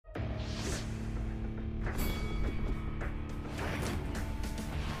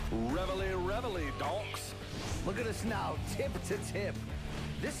Reveille, donks. Look at us now, tip to tip.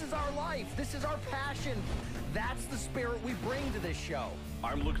 This is our life. This is our passion. That's the spirit we bring to this show.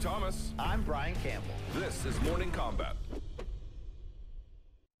 I'm Luke Thomas. I'm Brian Campbell. This is Morning Combat.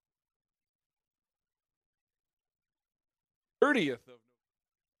 '30th of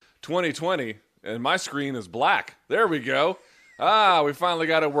 2020, and my screen is black. There we go. We finally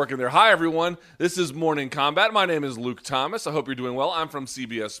got it working there. Hi, everyone. This is Morning Combat. My name is Luke Thomas. I hope you're doing well. I'm from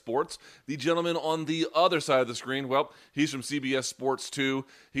CBS Sports. The gentleman on the other side of the screen, well, he's from CBS Sports, too.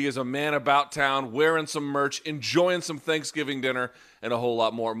 He is a man about town, wearing some merch, enjoying some Thanksgiving dinner, and a whole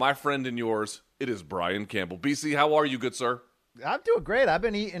lot more. My friend and yours, it is Brian Campbell. BC, how are you, good sir? I'm doing great. I've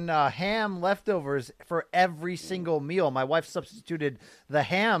been eating ham leftovers for every single meal. My wife substituted the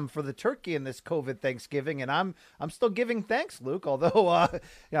ham for the turkey in this COVID Thanksgiving, and I'm still giving thanks, Luke. Although I've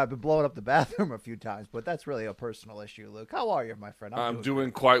been blowing up the bathroom a few times, but that's really a personal issue, Luke. How are you, my friend? I'm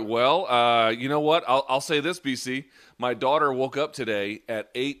doing quite well. You know what? I'll say this, BC. My daughter woke up today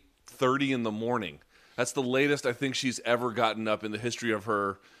at 8:30 in the morning. That's the latest I think she's ever gotten up in the history of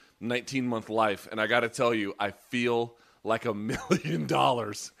her 19-month life, and I got to tell you, I feel like $1 million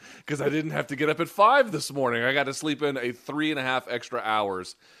because I didn't have to get up at 5 this morning. I got to sleep in 3.5 extra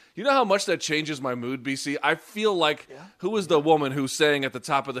hours. You know how much that changes my mood, BC? I feel like, who was the woman who sang at the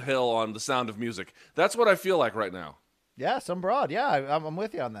top of the hill on The Sound of Music? That's what I feel like right now. Yeah, some broad. Yeah, I'm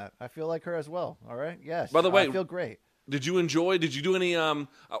with you on that. I feel like her as well. All right. Yes. By the way, I feel great. Did you do any,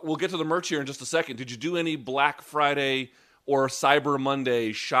 we'll get to the merch here in just a second. Did you do any Black Friday or Cyber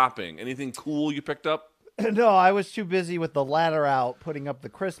Monday shopping? Anything cool you picked up? No, I was too busy with the ladder out, putting up the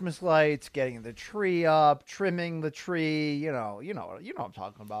Christmas lights, getting the tree up, trimming the tree. You know what I'm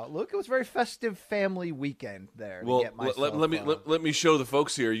talking about. Luke, it was a very festive family weekend there. Well, let me show the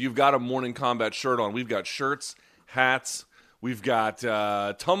folks here. You've got a Morning Combat shirt on. We've got shirts, hats, we've got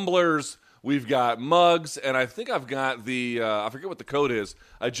tumblers, we've got mugs, and I think I've got the I forget what the code is.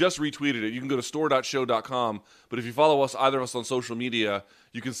 I just retweeted it. You can go to store.show.com, but if you follow us, either of us on social media,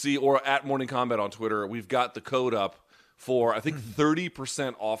 you can see, or at Morning Combat on Twitter, we've got the code up for, I think,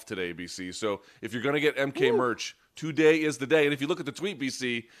 30% off today, BC. So if you're going to get MK merch, today is the day. And if you look at the tweet,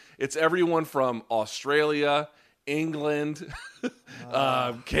 BC, it's everyone from Australia, England,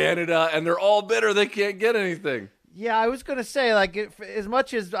 Canada, and they're all bitter they can't get anything. Yeah, I was going to say, like, as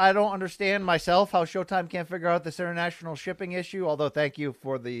much as I don't understand myself how Showtime can't figure out this international shipping issue, although thank you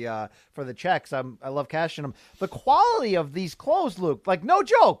for the checks. I love cashing them. The quality of these clothes, Luke, like, no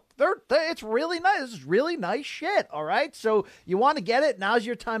joke. It's really nice. This is really nice shit, all right? So you want to get it? Now's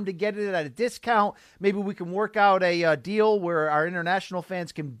your time to get it at a discount. Maybe we can work out a deal where our international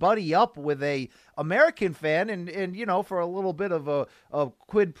fans can buddy up with a American fan and for a little bit of a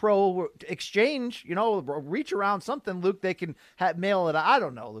quid pro exchange, reach around something, Luke, they can mail it. I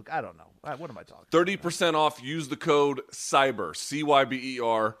don't know, Luke. I don't know. What am I talking 30% off. Use the code CYBER,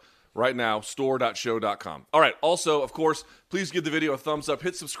 CYBER. Right now, store.show.com. All right. Also, of course, please give the video a thumbs up.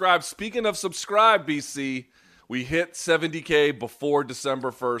 Hit subscribe. Speaking of subscribe, BC, we hit 70K before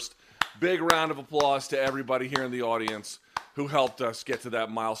December 1st. Big round of applause to everybody here in the audience who helped us get to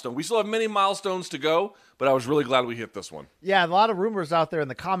that milestone. We still have many milestones to go, but I was really glad we hit this one. Yeah, a lot of rumors out there in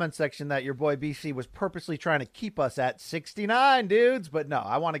the comment section that your boy BC was purposely trying to keep us at 69, dudes. But no,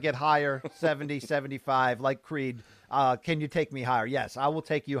 I want to get higher, 70, 75, like Creed. Can you take me higher? Yes, I will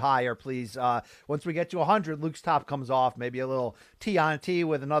take you higher, please. Once we get to 100, Luke's top comes off. Maybe a little T on T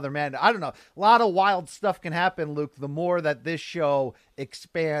with another man. I don't know. A lot of wild stuff can happen, Luke. The more that this show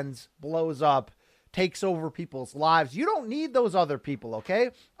expands, blows up, takes over people's lives. You don't need those other people, okay?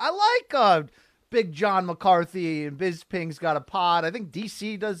 I like Big John McCarthy and Bizping's got a pod. I think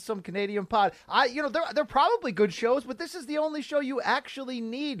DC does some Canadian pod. They're probably good shows, but this is the only show you actually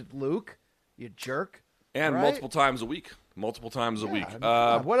need, Luke. You jerk. And right? multiple times a week.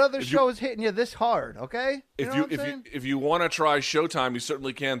 What other show is hitting you this hard, okay? If you want to try Showtime, you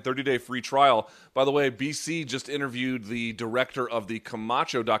certainly can. 30-day free trial. By the way, BC just interviewed the director of the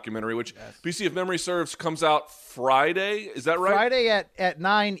Camacho documentary, which, BC, if memory serves, comes out Friday. Is that right? Friday at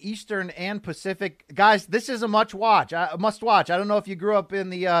 9 Eastern and Pacific. Guys, this is a must watch. I don't know if you grew up in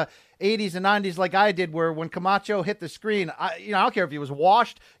the 80s and 90s like I did, where when Camacho hit the screen, I don't care if he was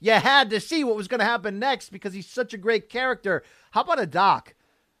washed, you had to see what was going to happen next because he's such a great character. How about a doc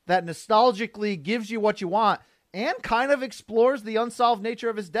that nostalgically gives you what you want and kind of explores the unsolved nature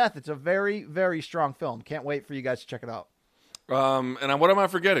of his death? It's a very, very strong film. Can't wait for you guys to check it out. And what am I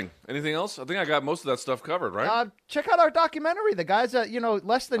forgetting? Anything else? I think I got most of that stuff covered, right? Check out our documentary. The guys at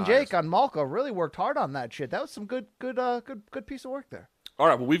Less Than Jake on Malco really worked hard on that shit. That was some good piece of work there. All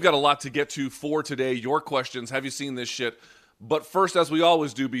right, well, we've got a lot to get to for today. Your questions. Have you seen this shit? But first, as we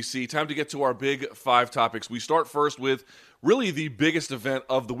always do, BC, time to get to our big 5 topics. We start first with really the biggest event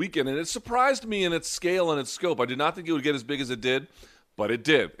of the weekend, and it surprised me in its scale and its scope. I did not think it would get as big as it did, but it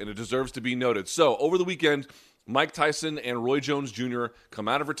did, and it deserves to be noted. So, over the weekend, Mike Tyson and Roy Jones Jr. come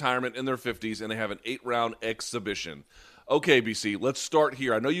out of retirement in their 50s, and they have an 8-round exhibition. Okay, BC, let's start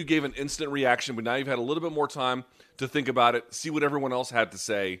here. I know you gave an instant reaction, but now you've had a little bit more time to think about it, see what everyone else had to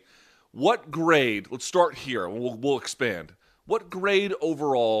say. What grade, let's start here, and we'll expand. What grade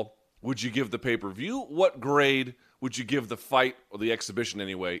overall would you give the pay-per-view? What grade would you give the fight, or the exhibition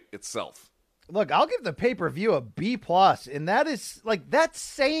anyway, itself? Look, I'll give the pay-per-view a B+, and that is, that's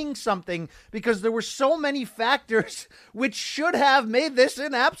saying something because there were so many factors which should have made this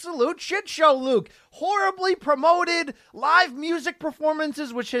an absolute shit show, Luke. Horribly promoted live music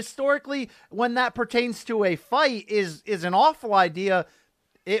performances, which historically, when that pertains to a fight, is an awful idea.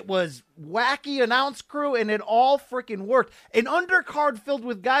 It was wacky announce crew, and it all freaking worked. An undercard filled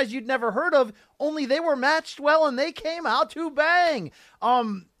with guys you'd never heard of, only they were matched well, and they came out to bang.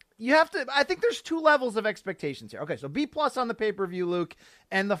 You have to, I think there's 2 levels of expectations here. Okay, so B+ on the pay-per-view, Luke.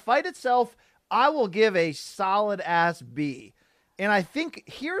 And the fight itself, I will give a solid-ass B. And I think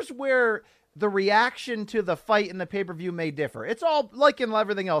here's where the reaction to the fight and the pay-per-view may differ. It's all like in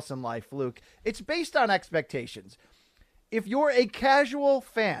everything else in life, Luke. It's based on expectations. If you're a casual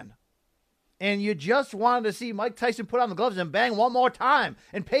fan and you just wanted to see Mike Tyson put on the gloves and bang one more time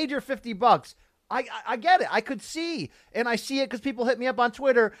and paid your $50, I get it. I could see, and I see it because people hit me up on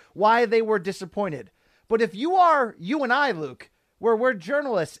Twitter why they were disappointed. But if you and I, Luke, where we're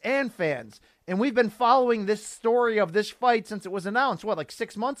journalists and fans, and we've been following this story of this fight since it was announced,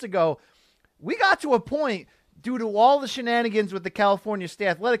 6 months ago, we got to a point due to all the shenanigans with the California State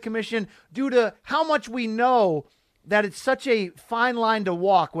Athletic Commission, due to how much we know that it's such a fine line to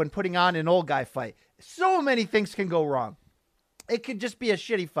walk when putting on an old guy fight. So many things can go wrong. It could just be a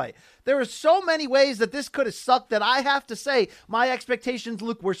shitty fight. There are so many ways that this could have sucked that I have to say my expectations,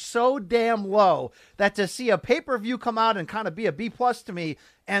 Luke, were so damn low that to see a pay-per-view come out and kind of be a B+ to me,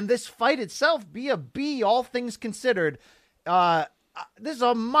 and this fight itself be a B, all things considered, this is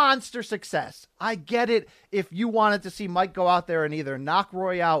a monster success. I get it if you wanted to see Mike go out there and either knock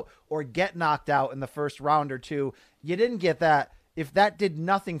Roy out or get knocked out in the first round or 2. You didn't get that. If that did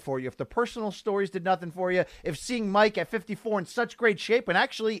nothing for you, if the personal stories did nothing for you, if seeing Mike at 54 in such great shape and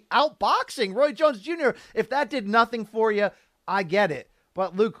actually outboxing Roy Jones Jr., if that did nothing for you, I get it.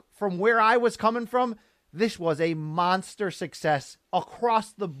 But Luke, from where I was coming from, this was a monster success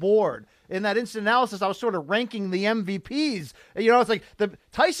across the board. In that instant analysis, I was sort of ranking the MVPs. It's like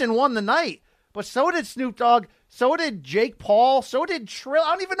Tyson won the night, but so did Snoop Dogg, so did Jake Paul, so did Triller.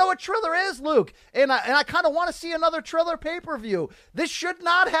 I don't even know what Triller is, Luke. And I kind of want to see another Triller pay-per-view. This should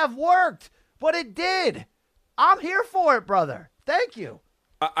not have worked, but it did. I'm here for it, brother. Thank you.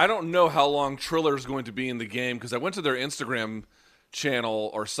 I don't know how long Triller is going to be in the game because I went to their Instagram channel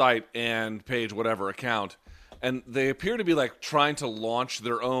or site and page, whatever account, and they appear to be trying to launch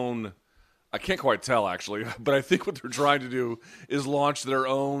their own. I can't quite tell actually, but I think what they're trying to do is launch their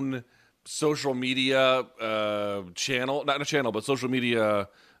own social media channel, not a channel, but social media,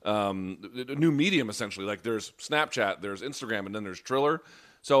 a new medium essentially. There's Snapchat, there's Instagram, and then there's Triller.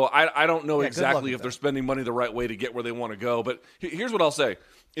 So I don't know exactly if they're spending money the right way to get where they want to go. But here's what I'll say.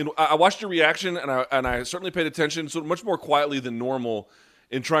 I watched your reaction, and I certainly paid attention, so much more quietly than normal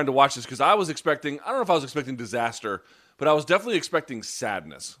in trying to watch this, because I was expecting, I don't know if I was expecting disaster, but I was definitely expecting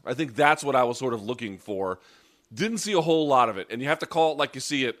sadness. I think that's what I was sort of looking for. Didn't see a whole lot of it, and you have to call it like you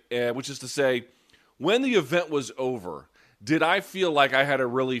see it, which is to say, when the event was over, did I feel like I had a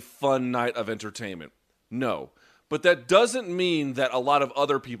really fun night of entertainment? No. But that doesn't mean that a lot of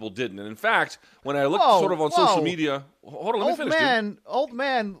other people didn't. And in fact, when I looked sort of on social media, hold on, let me finish. Old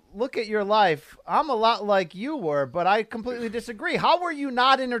man, look at your life. I'm a lot like you were, but I completely disagree. How were you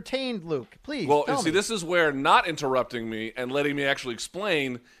not entertained, Luke? Please. Well, tell me. This is where not interrupting me and letting me actually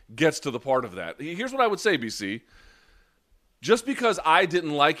explain gets to the part of that. Here's what I would say, BC. Just because I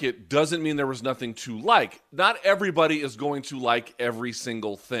didn't like it doesn't mean there was nothing to like. Not everybody is going to like every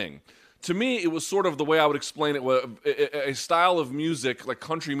single thing. To me, it was sort of the way I would explain it, a style of music, like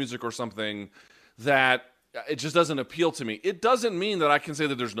country music or something, that it just doesn't appeal to me. It doesn't mean that I can say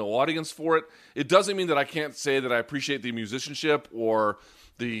that there's no audience for it. It doesn't mean that I can't say that I appreciate the musicianship or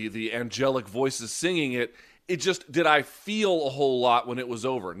the angelic voices singing it. It just, did I feel a whole lot when it was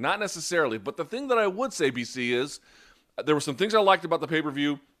over? Not necessarily. But the thing that I would say, BC, is there were some things I liked about the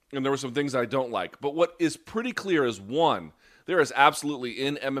pay-per-view, and there were some things I don't like. But what is pretty clear is, one, There is absolutely,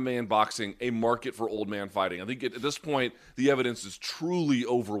 in MMA and boxing, a market for old man fighting. I think at this point, the evidence is truly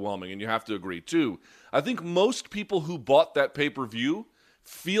overwhelming, and you have to agree, too. I think most people who bought that pay-per-view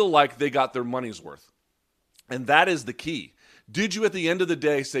feel like they got their money's worth. And that is the key. Did you, at the end of the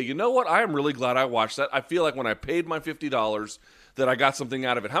day, say, you know what, I am really glad I watched that. I feel like when I paid my $50 that I got something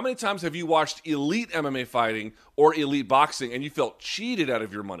out of it. How many times have you watched elite MMA fighting or elite boxing and you felt cheated out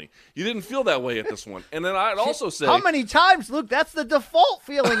of your money? You didn't feel that way at this one. And then I'd also say, how many times, Luke? That's the default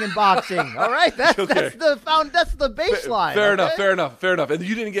feeling in boxing. All right, that's the baseline. Fair enough. And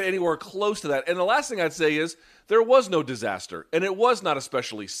you didn't get anywhere close to that. And the last thing I'd say is there was no disaster, and it was not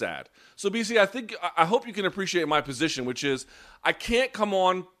especially sad. So, BC, I hope you can appreciate my position, which is I can't come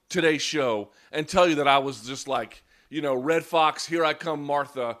on today's show and tell you that I was just like, Red Fox, here I come,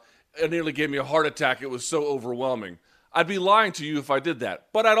 Martha. It nearly gave me a heart attack. It was so overwhelming. I'd be lying to you if I did that.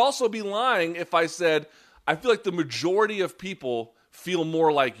 But I'd also be lying if I said I feel like the majority of people feel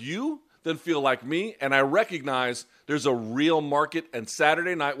more like you than feel like me, and I recognize there's a real market, and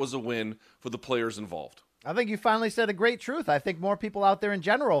Saturday night was a win for the players involved. I think you finally said a great truth. I think more people out there in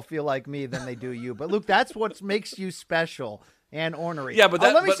general feel like me than they do you. But, Luke, that's what makes you special and ornery. Yeah, but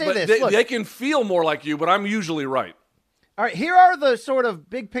let me say this. They can feel more like you, but I'm usually right. All right, here are the sort of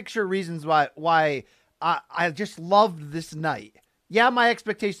big picture reasons why I just loved this night. Yeah, my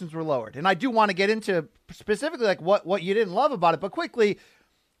expectations were lowered, and I do want to get into specifically like what you didn't love about it. But quickly,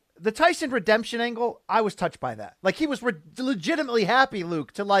 the Tyson redemption angle, I was touched by that. Like he was legitimately happy,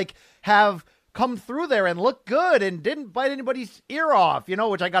 Luke, to have come through there and look good and didn't bite anybody's ear off,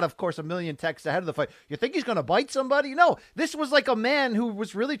 which I got, of course, a million texts ahead of the fight. You think he's going to bite somebody? No, this was like a man who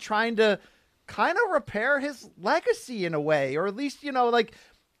was really trying to kind of repair his legacy in a way, or at least,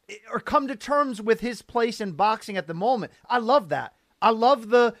 or come to terms with his place in boxing at the moment. I love that. I love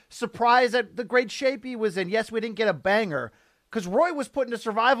the surprise at the great shape he was in. Yes, we didn't get a banger because Roy was put into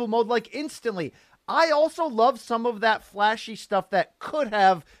survival mode instantly. I also love some of that flashy stuff that could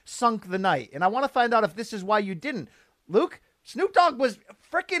have sunk the night. And I want to find out if this is why you didn't. Luke, Snoop Dogg was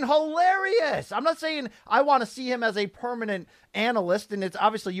freaking hilarious. I'm not saying I want to see him as a permanent analyst, and it's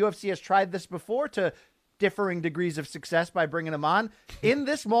obviously UFC has tried this before to differing degrees of success by bringing him on. In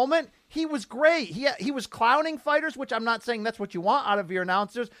this moment, he was great. He was clowning fighters, which I'm not saying that's what you want out of your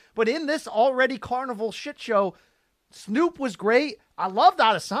announcers, but in this already carnival shit show, Snoop was great. I loved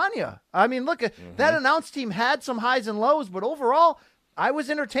Adesanya. I mean, look, that announce team had some highs and lows, but overall, I was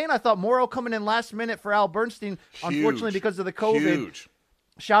entertained. I thought Morrow coming in last minute for Al Bernstein, unfortunately because of the COVID. Huge.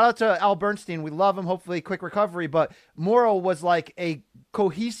 Shout out to Al Bernstein. We love him. Hopefully quick recovery. But Morrow was like a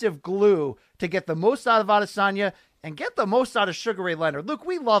cohesive glue to get the most out of Adesanya and get the most out of Sugar Ray Leonard. Luke,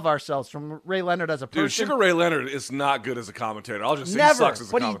 we love ourselves from Ray Leonard as a person. Dude, Sugar Ray Leonard is not good as a commentator. I'll just say he sucks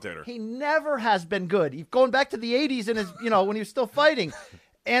as a commentator. He never has been good. Going back to the 80s and his, when he was still fighting.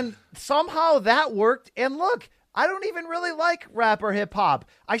 And somehow that worked. And look, I don't even really like rapper hip hop.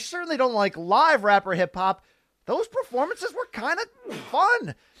 I certainly don't like live rapper hip hop. Those performances were kind of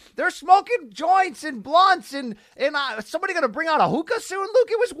fun. They're smoking joints and blunts and somebody going to bring out a hookah soon, Luke?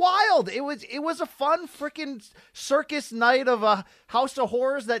 It was wild. It was a fun freaking circus night of a House of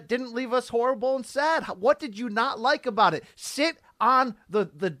Horrors that didn't leave us horrible and sad. What did you not like about it? Sit on the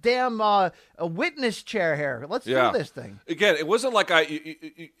damn witness chair here. Let's do this thing. Again, it wasn't like I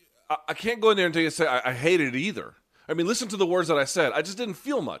can't go in there and tell you I hated it either. I mean, listen to the words that I said. I just didn't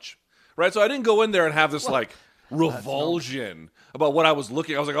feel much, right? So I didn't go in there and have this revulsion about what I was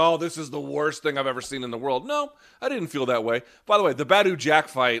looking. I was like, oh, this is the worst thing I've ever seen in the world. No, I didn't feel that way. By the way, the Badu Jack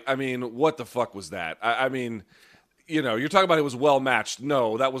fight, I mean, what the fuck was that? I mean, you're talking about it was well matched.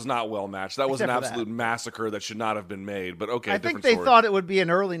 No, that was not well matched. That was an absolute massacre that should not have been made. But okay, I think they thought it would be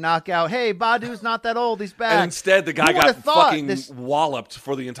an early knockout. Hey, Badu's not that old. He's back. And instead, the guy got fucking walloped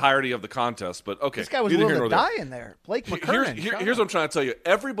for the entirety of the contest. But okay, this guy was willing to die in there. Blake McCurran. Here's what I'm trying to tell you.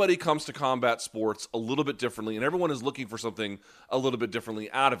 Everybody comes to combat sports a little bit differently, and everyone is looking for something a little bit differently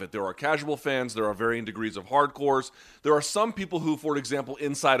out of it. There are casual fans. There are varying degrees of hardcores. There are some people who, for example,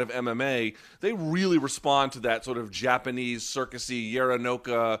 inside of MMA, they really respond to that sort of Japanese circusy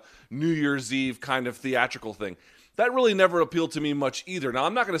Yaranoka New Year's Eve kind of theatrical thing. That really never appealed to me much either. Now,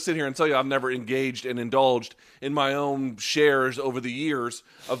 I'm not going to sit here and tell you I've never engaged and indulged in my own shares over the years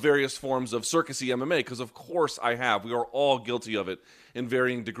of various forms of circusy MMA, because of course I have. We are all guilty of it in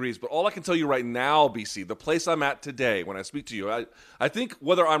varying degrees. But all I can tell you right now, BC, the place I'm at today when I speak to you, I think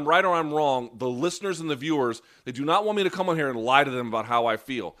whether I'm right or I'm wrong, the listeners and the viewers, they do not want me to come on here and lie to them about how I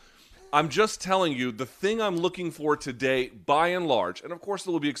feel. I'm just telling you, the thing I'm looking for today, by and large, and of course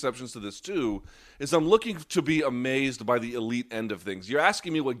there will be exceptions to this too, is I'm looking to be amazed by the elite end of things. You're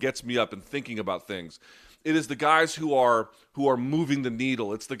asking me what gets me up and thinking about things. It is the guys who are moving the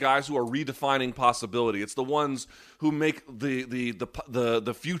needle. It's the guys who are redefining possibility. It's the ones who make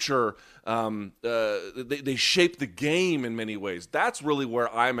the future. They shape the game in many ways. That's really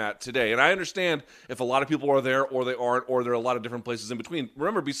where I'm at today. And I understand if a lot of people are there or they aren't, or there are a lot of different places in between.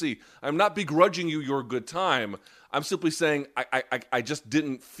 Remember, BC, I'm not begrudging you your good time. I'm simply saying I just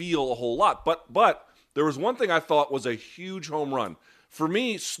didn't feel a whole lot. But there was one thing I thought was a huge home run. For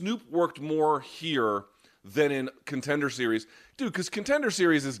me, Snoop worked more here than in Contender Series. Dude, because Contender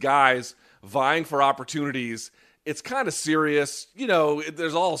Series is guys vying for opportunities. It's kind of serious. You know,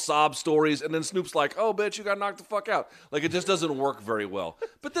 there's all sob stories, and then Snoop's like, oh, bitch, you got knocked the fuck out. Like, it just doesn't work very well.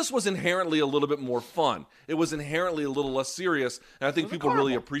 But this was inherently a little bit more fun. It was inherently a little less serious, and I think people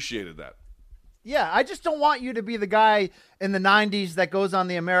really appreciated that. Yeah, I just don't want you to be the guy in the 90s that goes on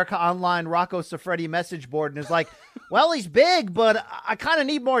the America Online Rocco Siffredi message board and is like, well, he's big, but I kind of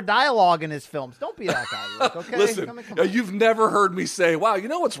need more dialogue in his films. Don't be that guy, Luke, okay? Listen, you've never heard me say, wow, you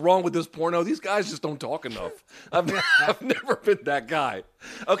know what's wrong with this porno? These guys just don't talk enough. I've never been that guy.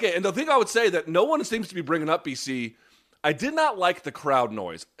 Okay, and the thing I would say that no one seems to be bringing up, BC, I did not like the crowd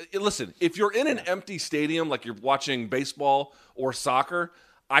noise. Listen, if you're in an empty stadium like you're watching baseball or soccer,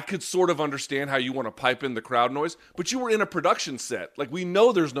 I could sort of understand how you want to pipe in the crowd noise, but you were in a production set. Like, we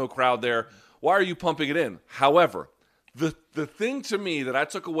know there's no crowd there. Why are you pumping it in? However, the thing to me that I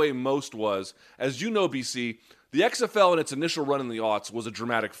took away most was, as you know, BC, the XFL in its initial run in the aughts was a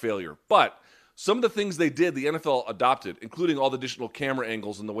dramatic failure. But some of the things they did, the NFL adopted, including all the additional camera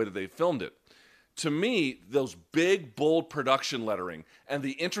angles and the way that they filmed it. To me, those big, bold production lettering and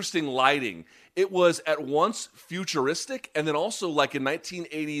the interesting lighting, it was at once futuristic and then also like a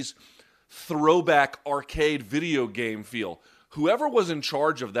 1980s throwback arcade video game feel. Whoever was in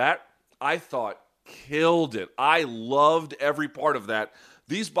charge of that, I thought, killed it. I loved every part of that.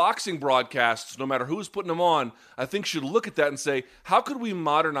 These boxing broadcasts, no matter who's putting them on, I think should look at that and say, how could we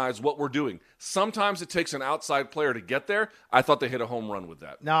modernize what we're doing? Sometimes it takes an outside player to get there. I thought they hit a home run with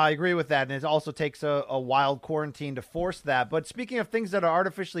that. No, I agree with that. And it also takes a wild quarantine to force that. But speaking of things that are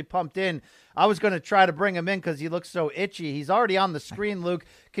artificially pumped in, I was going to try to bring him in because he looks so itchy. He's already on the screen, Luke.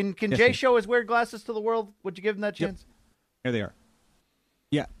 Can Jay show his weird glasses to the world? Would you give him that chance? Yep. Here they are.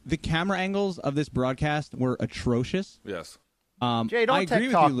 Yeah, the camera angles of this broadcast were atrocious. Yes. Jay, don't tech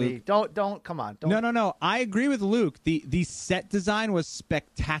talk me. Don't come on. Don't. No. I agree with Luke. The set design was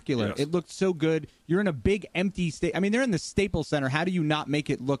spectacular. Yes. It looked so good. You're in a big empty state. I mean, they're in the Staples Center. How do you not make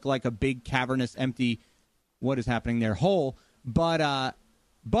it look like a big cavernous empty? What is happening there? Hole. But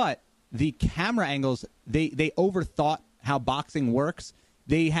the camera angles, they overthought how boxing works.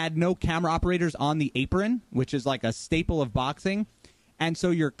 They had no camera operators on the apron, which is like a staple of boxing, and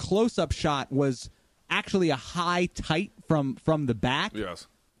so your close-up shot was actually a high tight from the back. Yes.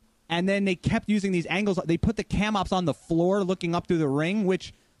 And then they kept using these angles. They put the cam ops on the floor looking up through the ring,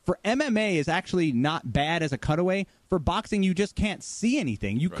 which for MMA is actually not bad as a cutaway. For boxing, you just can't see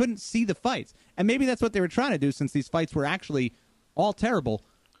anything. You couldn't see the fights. And maybe that's what they were trying to do since these fights were actually all terrible.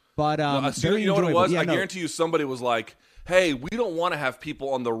 But very you know what it was? Yeah, I guarantee you somebody was like, hey, we don't want to have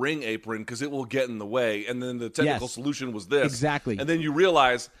people on the ring apron because it will get in the way. And then the technical solution was this. Exactly. And then you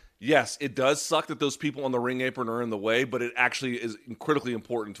realize, yes, it does suck that those people on the ring apron are in the way, but it actually is critically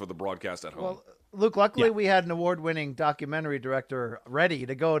important for the broadcast at home. Well, Luke, luckily we had an award-winning documentary director ready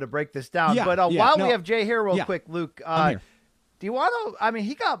to go to break this down. But we have Jay here real quick, Luke, do you want to? I mean,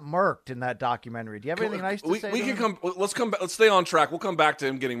 he got murked in that documentary. Do you have anything nice to say? We can come. Let's come back. Let's stay on track. We'll come back to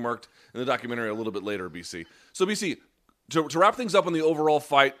him getting murked in the documentary a little bit later, BC. So, BC, to wrap things up on the overall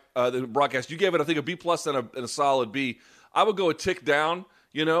fight, the broadcast, you gave it, I think, a B+ and a solid B. I would go a tick down.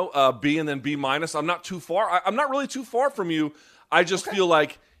 B and then B-. I'm not too far. I'm not really too far from you. I just feel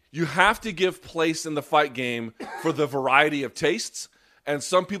like you have to give place in the fight game for the variety of tastes. And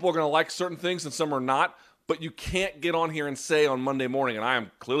some people are going to like certain things and some are not. But you can't get on here and say on Monday morning, and I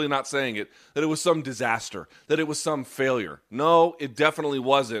am clearly not saying it, that it was some disaster, that it was some failure. No, it definitely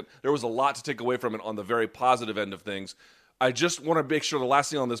wasn't. There was a lot to take away from it on the very positive end of things. I just want to make sure the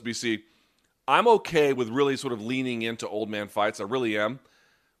last thing on this, BC, I'm okay with really sort of leaning into old man fights. I really am.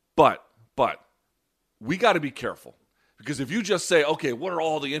 But we got to be careful. Because if you just say, okay, what are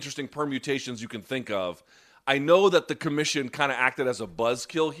all the interesting permutations you can think of? I know that the commission kind of acted as a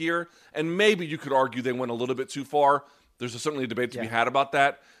buzzkill here, and maybe you could argue they went a little bit too far. There's certainly a debate to be had about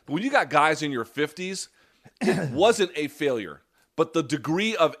that. But when you got guys in your 50s, it wasn't a failure. But the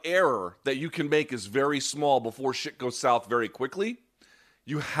degree of error that you can make is very small before shit goes south very quickly.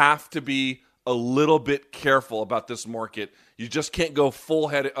 You have to be a little bit careful about this market. You just can't go full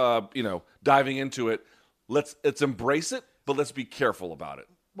head, diving into it. Let's embrace it, but let's be careful about it.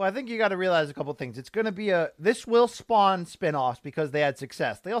 Well, I think you got to realize a couple things. It's going to be this will spawn spinoffs because they had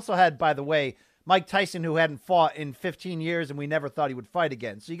success. They also had, by the way, Mike Tyson, who hadn't fought in 15 years, and we never thought he would fight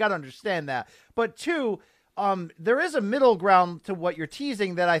again. So you got to understand that. But two, there is a middle ground to what you're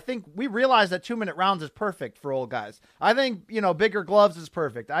teasing that I think we realize that 2-minute rounds is perfect for old guys. I think, bigger gloves is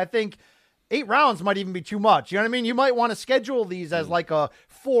perfect. I think 8 rounds might even be too much. You know what I mean? You might want to schedule these as like a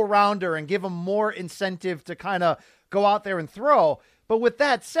 4-rounder and give them more incentive to kind of go out there and throw. But with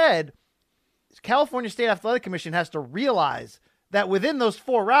that said, California State Athletic Commission has to realize that within those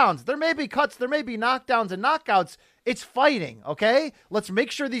 4 rounds, there may be cuts, there may be knockdowns and knockouts. It's fighting, okay? Let's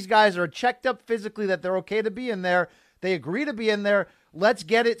make sure these guys are checked up physically, that they're okay to be in there. They agree to be in there. Let's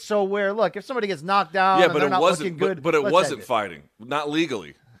get it so where, look, if somebody gets knocked down and they're not looking good. But it wasn't fighting, not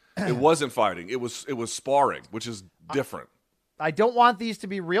legally. It wasn't fighting. It was sparring, which is different. I don't want these to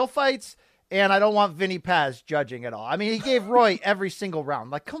be real fights. And I don't want Vinny Paz judging at all. I mean, he gave Roy every single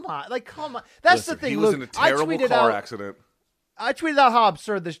round. Like, come on. That's the thing, he was Luke. in a terrible car accident. I tweeted out how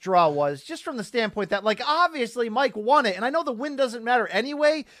absurd this draw was, just from the standpoint that, like, obviously Mike won it. And I know the win doesn't matter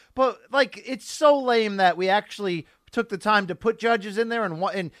anyway, but, like, it's so lame that we actually took the time to put judges in there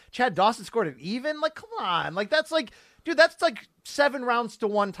and Chad Dawson scored it even. Like, come on. Like, that's like, dude, that's like 7 rounds to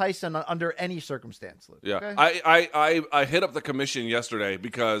 1 Tyson under any circumstance, Luke. Yeah. Okay? I hit up the commission yesterday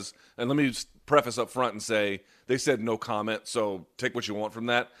because, and let me just preface up front and say, they said no comment, so take what you want from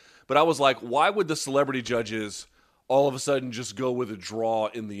that. But I was like, why would the celebrity judges all of a sudden just go with a draw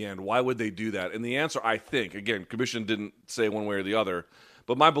in the end? Why would they do that? And the answer, I think, again, commission didn't say one way or the other,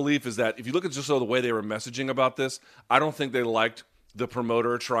 but my belief is that if you look at just the way they were messaging about this, I don't think they liked the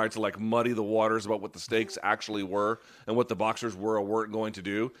promoter trying to like muddy the waters about what the stakes actually were and what the boxers were or weren't going to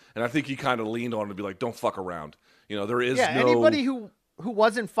do. And I think he kind of leaned on it to be like, don't fuck around. There is anybody who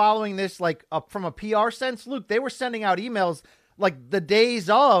wasn't following this like from a PR sense, Luke, they were sending out emails like the days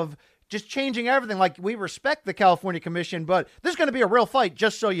of just changing everything. Like, we respect the California Commission, but this is going to be a real fight,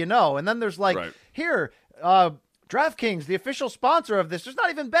 just so you know. And then there's like, here, DraftKings, the official sponsor of this, there's not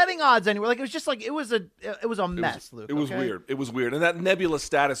even betting odds anywhere. Like, it was just like, it was a mess, Luke. It was weird. It was weird. And that nebulous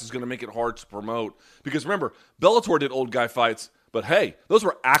status is going to make it hard to promote. Because remember, Bellator did old guy fights, but hey, those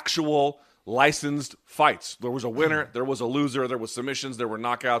were actual licensed fights. There was a winner, there was a loser, there was submissions, there were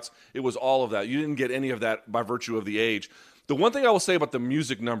knockouts. It was all of that. You didn't get any of that by virtue of the age. The one thing I will say about the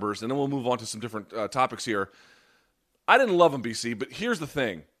music numbers, and then we'll move on to some different topics here. I didn't love them, BC, but here's the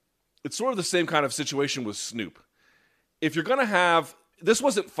thing. It's sort of the same kind of situation with Snoop. If you're going to have, this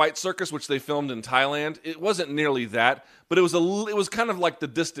wasn't Fight Circus, which they filmed in Thailand. It wasn't nearly that, but it was kind of like the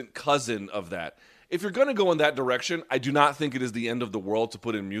distant cousin of that. If you're going to go in that direction, I do not think it is the end of the world to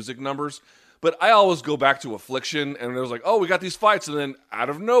put in music numbers. But I always go back to Affliction, and it was like, oh, we got these fights, and then out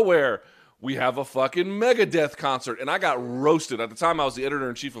of nowhere, we have a fucking Megadeth concert. And I got roasted. At the time, I was the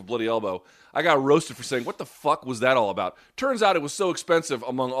editor-in-chief of Bloody Elbow. I got roasted for saying, what the fuck was that all about? Turns out it was so expensive,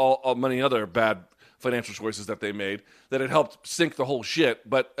 among many other bad financial choices that they made, that it helped sink the whole shit.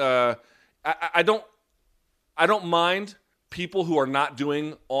 But I don't mind people who are not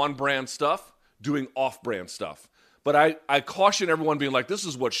doing on-brand stuff doing off-brand stuff. But I caution everyone being like, this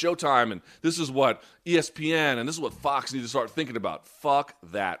is what Showtime and this is what ESPN and this is what Fox need to start thinking about. Fuck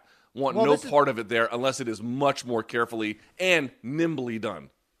that. Want no part of it there unless it is much more carefully and nimbly done.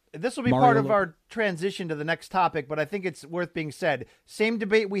 This will be part of our transition to the next topic, but I think it's worth being said. Same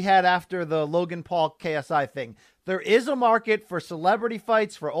debate we had after the Logan Paul KSI thing. There is a market for celebrity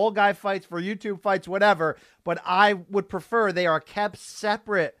fights, for old guy fights, for YouTube fights, whatever, but I would prefer they are kept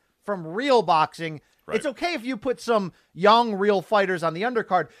separate from real boxing. Right. It's okay if you put some young real fighters on the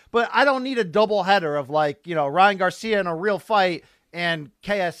undercard, but I don't need a double header of like, Ryan Garcia in a real fight and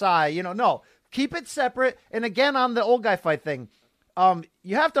KSI, no. Keep it separate. And again, on the old guy fight thing,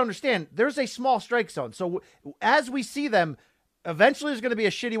 you have to understand there's a small strike zone. So as we see them, eventually there's going to be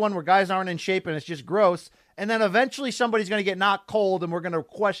a shitty one where guys aren't in shape and it's just gross. And then eventually somebody's going to get knocked cold and we're going to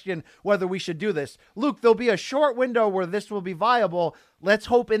question whether we should do this. Luke, there'll be a short window where this will be viable. Let's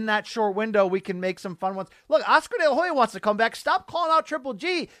hope in that short window we can make some fun ones. Look, Oscar De La Hoya wants to come back. Stop calling out Triple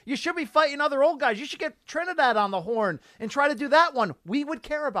G. You should be fighting other old guys. You should get Trinidad on the horn and try to do that one. We would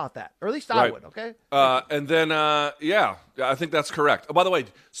care about that, or at least I would, okay? And then, yeah, I think that's correct. Oh, by the way,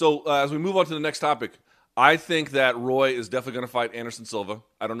 so as we move on to the next topic, I think that Roy is definitely going to fight Anderson Silva.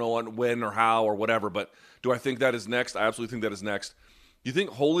 I don't know when or how or whatever, but do I think that is next? I absolutely think that is next. You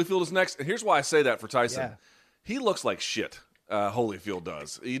think Holyfield is next? And here's why I say that for Tyson. Yeah. He looks like shit, Holyfield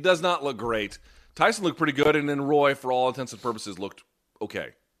does. He does not look great. Tyson looked pretty good, and then Roy, for all intents and purposes, looked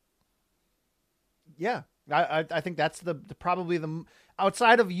okay. Yeah, I think that's probably the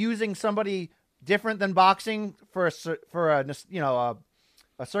outside of using somebody different than boxing for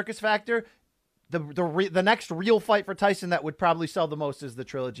a a circus factor, the next real fight for Tyson that would probably sell the most is the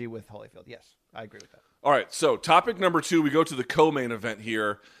trilogy with Holyfield. Yes, I agree with that. All right, so topic number 2, we go to the co-main event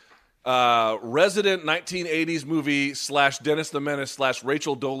here. Resident 1980s movie / Dennis the Menace /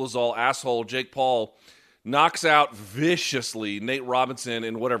 Rachel Dolezal asshole Jake Paul knocks out viciously Nate Robinson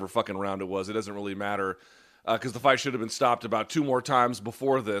in whatever fucking round it was. It doesn't really matter because the fight should have been stopped about 2 more times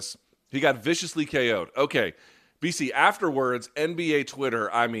before this. He got viciously KO'd. Okay, BC, afterwards, NBA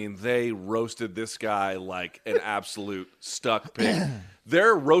Twitter, I mean, they roasted this guy like an absolute stuck pig.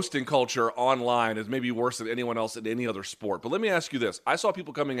 Their roasting culture online is maybe worse than anyone else in any other sport. But let me ask you this. I saw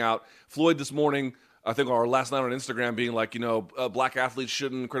people coming out, Floyd this morning, I think, or last night on Instagram, being like, black athletes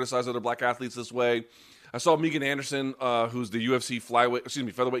shouldn't criticize other black athletes this way. I saw Megan Anderson, who's the UFC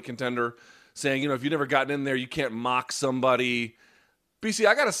featherweight contender, saying, if you've never gotten in there, you can't mock somebody. BC,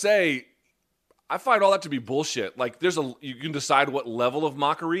 I got to say, I find all that to be bullshit. Like, you can decide what level of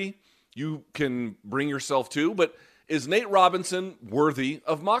mockery you can bring yourself to, but is Nate Robinson worthy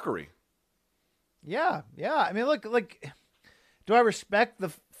of mockery? Yeah. I mean, look, do I respect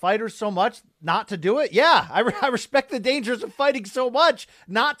the fighters so much not to do it? Yeah, I respect the dangers of fighting so much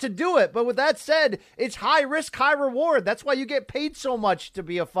not to do it. But with that said, it's high risk, high reward. That's why you get paid so much to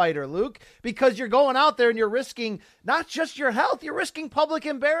be a fighter, Luke, because you're going out there and you're risking not just your health, you're risking public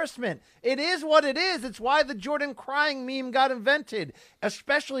embarrassment. It is what it is. It's why the Jordan crying meme got invented,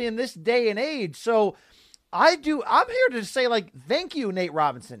 especially in this day and age. So I'm here to say, thank you, Nate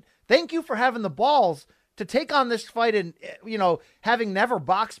Robinson. Thank you for having the balls to take on this fight and, having never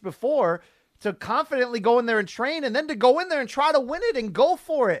boxed before, to confidently go in there and train, and then to go in there and try to win it and go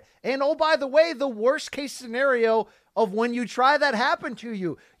for it. And, oh, by the way, the worst case scenario of when you try that happened to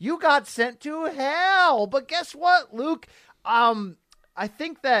you, you got sent to hell. But guess what, Luke? I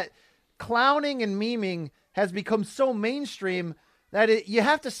think that clowning and memeing has become so mainstream that you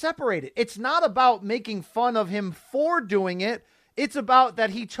have to separate it. It's not about making fun of him for doing it. It's about that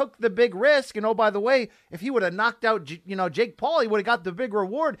he took the big risk. And, oh, by the way, if he would have knocked out, Jake Paul, he would have got the big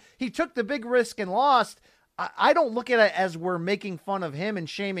reward. He took the big risk and lost. I don't look at it as we're making fun of him and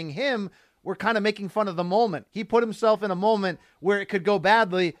shaming him. We're kind of making fun of the moment. He put himself in a moment where it could go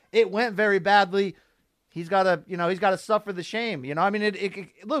badly. It went very badly. He's got to suffer the shame. I mean,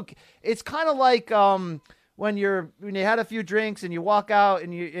 Luke, it's kind of like, when you had a few drinks and you walk out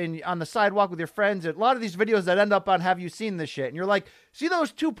and on the sidewalk with your friends, a lot of these videos that end up on Have You Seen This Shit? And you're like, see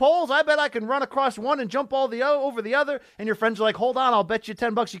those 2 poles? I bet I can run across one and jump over the other. And your friends are like, hold on, I'll bet you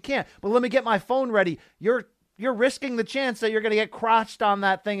 $10 you can't. But let me get my phone ready. You're risking the chance that you're going to get crotched on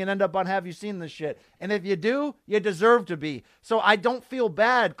that thing and end up on Have You Seen This Shit? And if you do, you deserve to be. So I don't feel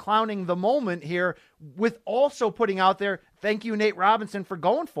bad clowning the moment here with also putting out there, thank you, Nate Robinson, for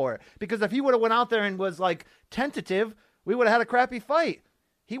going for it. Because if he would have went out there and was tentative, we would have had a crappy fight.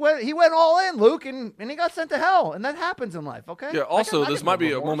 He went all in, Luke, and he got sent to hell. And that happens in life, okay? Yeah, also, this might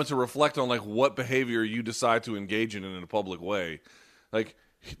be a moment to reflect on what behavior you decide to engage in a public way. By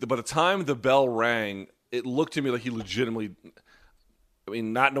the time the bell rang, it looked to me like he legitimately,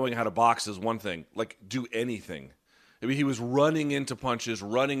 not knowing how to box is one thing. Do anything. He was running into punches,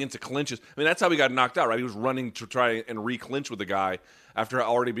 running into clinches. That's how he got knocked out, right? He was running to try and re-clinch with the guy after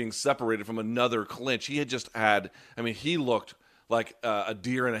already being separated from another clinch. He had just had, he looked like a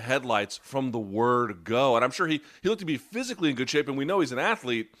deer in the headlights from the word go. And I'm sure he looked to be physically in good shape, and we know he's an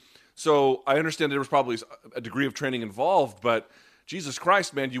athlete. So I understand there was probably a degree of training involved, but Jesus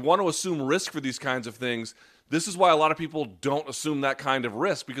Christ, man, you want to assume risk for these kinds of things. This is why a lot of people don't assume that kind of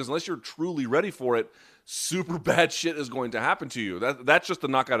risk, because unless you're truly ready for it, super bad shit is going to happen to you. That's just the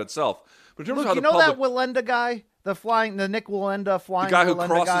knockout itself. But in terms of how that Wallenda guy, the Nick Wallenda flying, the guy who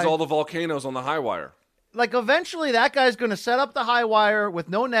crosses all the volcanoes on the high wire. Eventually that guy's going to set up the high wire with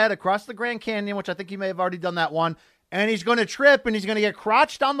no net across the Grand Canyon, which I think he may have already done that one. And he's going to trip, and he's going to get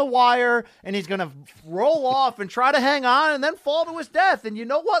crotched on the wire, and he's going to roll off and try to hang on and then fall to his death. And you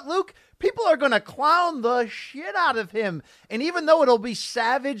know what, Luke? People are going to clown the shit out of him. And even though it'll be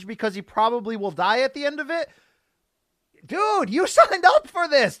savage because he probably will die at the end of it, dude, you signed up for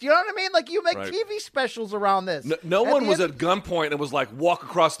this. Do you know what I mean? You make right. TV specials around this. No one was at gunpoint and was like, walk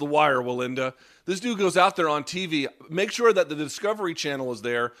across the wire, Wallenda. This dude goes out there on TV. Make sure that the Discovery Channel is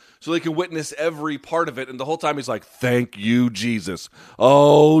there so they can witness every part of it. And the whole time he's like, thank you, Jesus.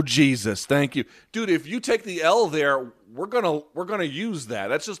 Oh, Jesus, thank you. Dude, if you take the L there, we're gonna use that.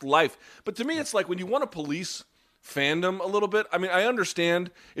 That's just life. But to me, it's like when you want to police fandom a little bit. I mean, I understand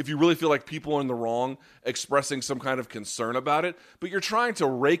if you really feel like people are in the wrong expressing some kind of concern about it, but you're trying to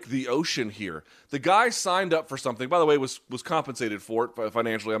rake the ocean here. The guy signed up for something, by the way, was compensated for it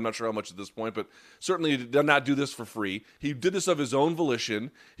financially. I'm not sure how much at this point, but certainly he did not do this for free. He did this of his own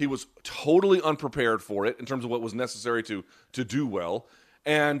volition. He was totally unprepared for it in terms of what was necessary to do well,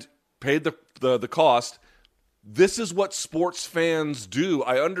 and paid the cost. This is what sports fans do.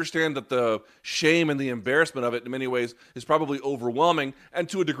 I understand that the shame and the embarrassment of it in many ways is probably overwhelming, and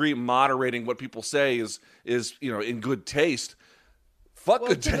to a degree moderating what people say is in good taste. Fuck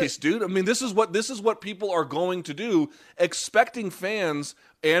good taste, dude. I mean, this is what people are going to do, expecting fans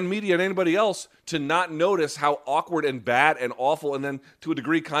and media and anybody else to not notice how awkward and bad and awful and then to a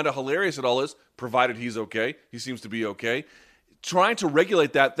degree kind of hilarious it all is, provided he's okay. He seems to be okay. Trying to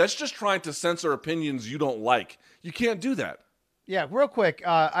regulate that's just trying to censor opinions you don't like. You can't do that. Yeah, real quick.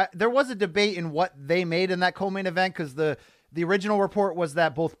 There was a debate in what they made in that co-main event because the original report was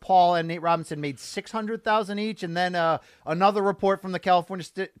that both Paul and Nate Robinson made $600,000 each, and then another report from the California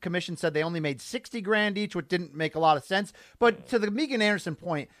Commission said they only made $60,000 each, which didn't make a lot of sense. But to the Megan Anderson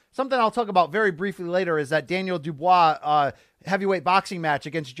point, something I'll talk about very briefly later is that Daniel Dubois heavyweight boxing match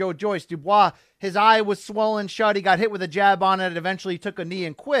against Joe Joyce. Dubois, his eye was swollen shut. He got hit with a jab on it. Eventually, he took a knee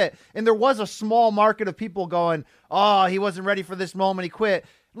and quit. And there was a small market of people going, "Oh, he wasn't ready for this moment. He quit."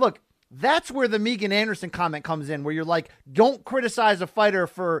 Look. That's where the Megan Anderson comment comes in, where you're like, don't criticize a fighter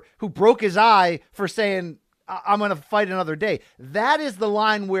who broke his eye for saying, I'm going to fight another day. That is the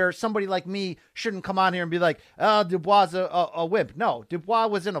line where somebody like me shouldn't come on here and be like, oh, Dubois is a wimp. No, Dubois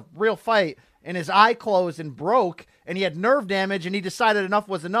was in a real fight and his eye closed and broke and he had nerve damage and he decided enough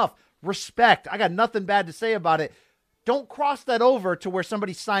was enough. Respect. I got nothing bad to say about it. Don't cross that over to where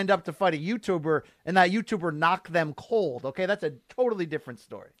somebody signed up to fight a YouTuber and that YouTuber knocked them cold, okay? That's a totally different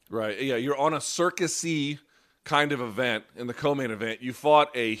story. Right, yeah, you're on a circus-y kind of event in the co-main event. You fought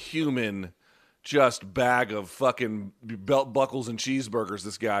a human just bag of fucking belt buckles and cheeseburgers,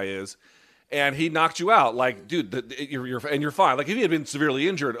 this guy is, and he knocked you out. Like, dude, you're fine. Like, if he had been severely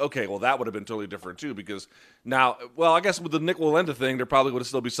injured, okay, well, that would have been totally different, too, because now, well, I guess with the Nick Wallenda thing, there probably would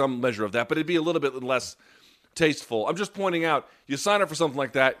still be some measure of that, but it'd be a little bit less tasteful. I'm just pointing out, you sign up for something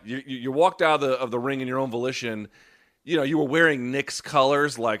like that, you walked out of the ring in your own volition, you were wearing Nick's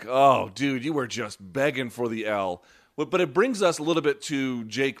colors, like, oh, dude, you were just begging for the L. But it brings us a little bit to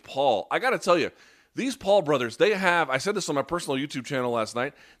Jake Paul. I got to tell you, these Paul brothers, they have, I said this on my personal YouTube channel last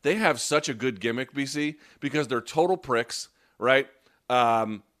night, they have such a good gimmick, BC, because they're total pricks, right?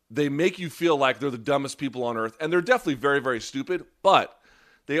 They make you feel like they're the dumbest people on earth, and they're definitely very, very stupid, but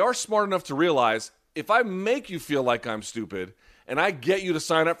they are smart enough to realize, if I make you feel like I'm stupid and I get you to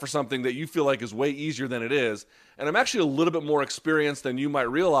sign up for something that you feel like is way easier than it is, and I'm actually a little bit more experienced than you might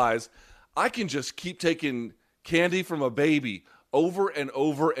realize, I can just keep taking candy from a baby over and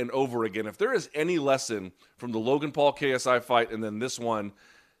over and over again. If there is any lesson from the Logan Paul KSI fight and then this one,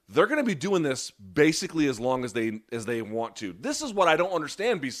 they're going to be doing this basically as long as they want to. This is what I don't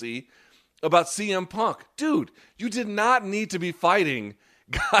understand, BC, about CM Punk. Dude, you did not need to be fighting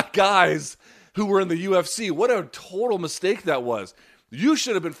guys who were in the UFC. What a total mistake that was. You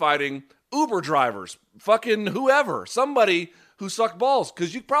should have been fighting Uber drivers, fucking whoever, somebody who sucked balls,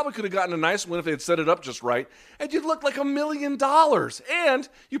 because you probably could have gotten a nice win if they had set it up just right, and you'd look like $1 million. And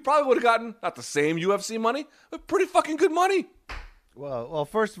you probably would have gotten, not the same UFC money, but pretty fucking good money. Well,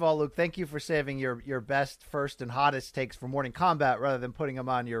 first of all, Luke, thank you for saving your best, first, and hottest takes for Morning Combat rather than putting them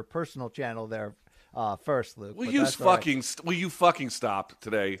on your personal channel there. First, Luke. Will you fucking stop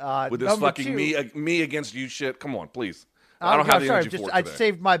today with this fucking me against you shit? Come on, please. I don't have the energy for it I today.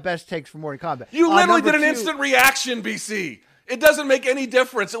 saved my best takes for Morning Combat. You literally did an instant reaction, BC. It doesn't make any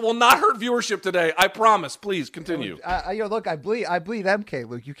difference. It will not hurt viewership today. I promise. Please continue. Look, I bleed MK,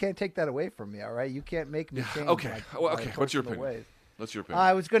 Luke. You can't take that away from me. All right, you can't make me change. Okay. What's your opinion? Ways. What's your opinion?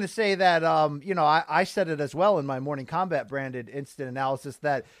 I was going to say that, I said it as well in my Morning Combat branded instant analysis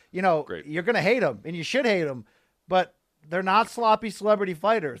that, Great. You're going to hate them and you should hate them, but they're not sloppy celebrity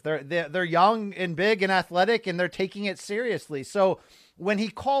fighters. They're young and big and athletic and they're taking it seriously. So when he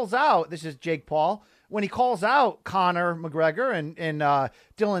calls out, this is Jake Paul, when he calls out Conor McGregor and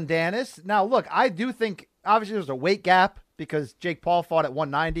Dylan Dennis. Now, look, I do think obviously there's a weight gap because Jake Paul fought at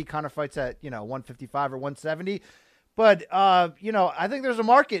 190. Conor fights at, 155 or 170. But, I think there's a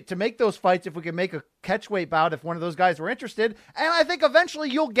market to make those fights if we can make a catchweight bout if one of those guys were interested. And I think eventually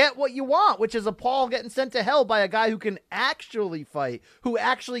you'll get what you want, which is a Paul getting sent to hell by a guy who can actually fight, who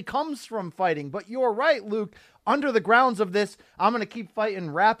actually comes from fighting. But you're right, Luke. under the grounds of this, I'm going to keep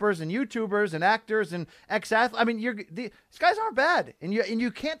fighting rappers and YouTubers and actors and ex-athletes. I mean, these guys aren't bad, and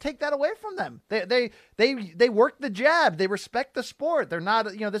you can't take that away from them. They work the jab. They respect the sport. They're not,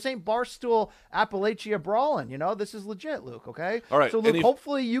 this ain't Barstool Appalachia brawling. This is legit, Luke. Okay. All right. So Luke,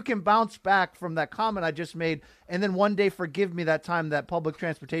 hopefully you can bounce back from that comment I just made, and then one day forgive me that time that public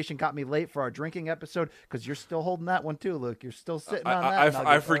transportation got me late for our drinking episode, because you're still holding that one too, Luke. You're still sitting on that.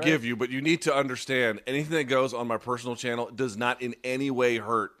 I forgive you, but you need to understand, anything that goes on my personal channel does not in any way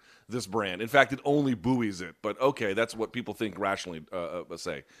hurt this brand. In fact, it only buoys it. But okay, that's what people think rationally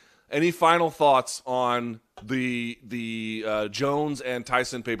say. Any final thoughts on the Jones and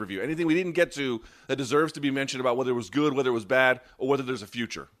Tyson pay-per-view? Anything we didn't get to that deserves to be mentioned about whether it was good, whether it was bad, or whether there's a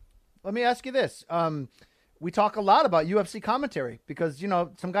future? Let me ask you this. We talk a lot about UFC commentary because,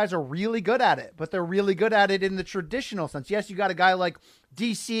 some guys are really good at it, but they're really good at it in the traditional sense. Yes, you got a guy like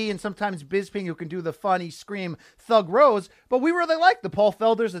DC and sometimes Bisping who can do the funny scream Thug Rose, but we really like the Paul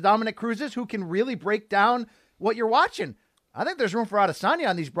Felders, the Dominic Cruzes, who can really break down what you're watching. I think there's room for Adesanya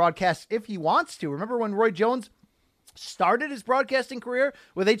on these broadcasts if he wants to. Remember when Roy Jones started his broadcasting career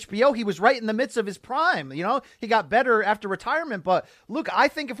with HBO? He was right in the midst of his prime. He got better after retirement. But look, I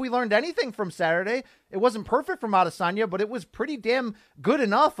think if we learned anything from Saturday, it wasn't perfect from Adesanya, but it was pretty damn good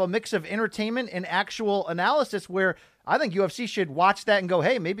enough, a mix of entertainment and actual analysis, where I think UFC should watch that and go,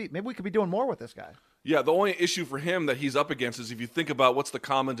 hey, maybe we could be doing more with this guy. Yeah, the only issue for him that he's up against is if you think about what's the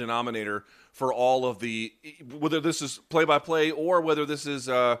common denominator for all of the, whether this is play-by-play or whether this is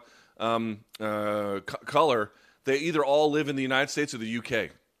color, they either all live in the United States or the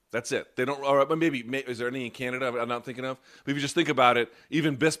UK. That's it. They don't, or maybe is there any in Canada I'm not thinking of? But if you just think about it,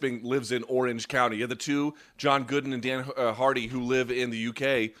 even Bisping lives in Orange County. You have the two, John Gooden and Dan Hardy, who live in the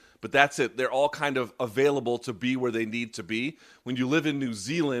UK, but that's it. They're all kind of available to be where they need to be. When you live in New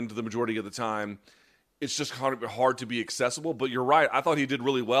Zealand the majority of the time, it's just hard to be accessible. But you're right. I thought he did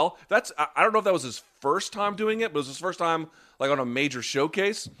really well. I don't know if that was his first time doing it, but it was his first time like on a major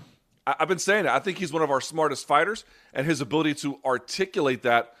showcase. I've been saying it. I think he's one of our smartest fighters, and his ability to articulate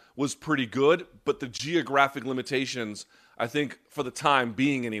that was pretty good. But the geographic limitations, I think, for the time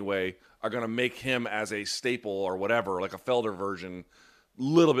being anyway, are going to make him as a staple or whatever, like a Felder version, a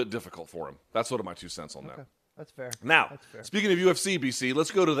little bit difficult for him. That's sort of my 2 cents on that. That's fair. Now, speaking of UFC, BC,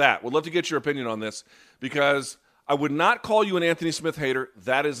 let's go to that. Would love to get your opinion on this, because I would not call you an Anthony Smith hater.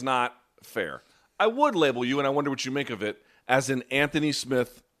 That is not fair. I would label you, and I wonder what you make of it, as an Anthony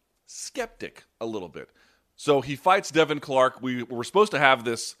Smith skeptic a little bit. So he fights Devin Clark. We were supposed to have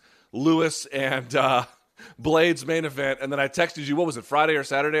this Lewis and Blades main event, and then I texted you, what was it, Friday or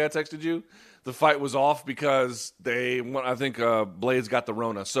Saturday I texted you? The fight was off because I think Blades got the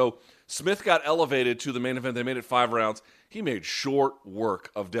Rona. So Smith got elevated to the main event. They made it 5 rounds. He made short work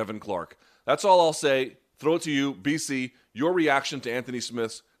of Devin Clark. That's all I'll say. Throw it to you, BC. Your reaction to Anthony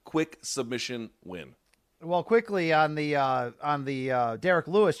Smith's quick submission win. Well, quickly on the Derek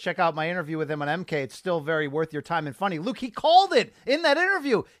Lewis, check out my interview with him on MK. It's still very worth your time and funny. Luke, he called it in that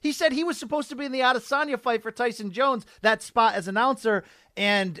interview. He said he was supposed to be in the Adesanya fight for Tyson Jones, that spot as announcer,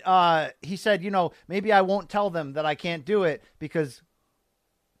 and he said, maybe I won't tell them that I can't do it because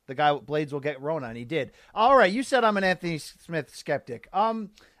the guy with Blades will get Rona, and he did. All right, you said I'm an Anthony Smith skeptic. I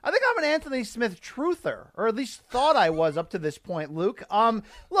think I'm an Anthony Smith truther, or at least thought I was up to this point, Luke.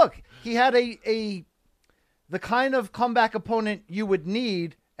 Look, he had the kind of comeback opponent you would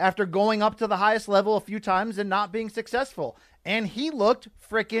need after going up to the highest level a few times and not being successful. And he looked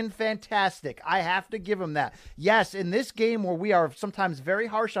freaking fantastic. I have to give him that. Yes, in this game where we are sometimes very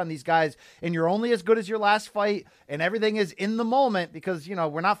harsh on these guys and you're only as good as your last fight and everything is in the moment because,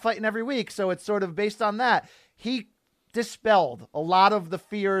 we're not fighting every week. So it's sort of based on that. He dispelled a lot of the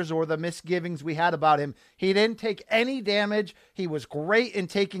fears or the misgivings we had about him. He didn't take any damage. He was great in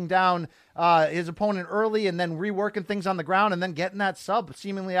taking down his opponent early and then reworking things on the ground and then getting that sub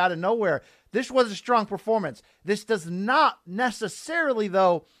seemingly out of nowhere. This was a strong performance. This does not necessarily,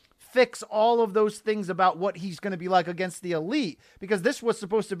 though, fix all of those things about what he's going to be like against the elite, because this was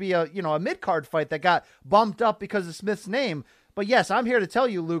supposed to be a mid-card fight that got bumped up because of Smith's name. But yes, I'm here to tell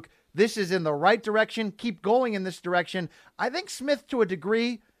you, Luke, this is in the right direction. Keep going in this direction. I think Smith, to a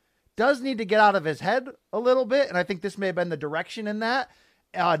degree, does need to get out of his head a little bit, and I think this may have been the direction in that.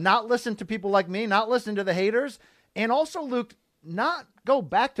 Not listen to people like me, not listen to the haters, and also, Luke, not go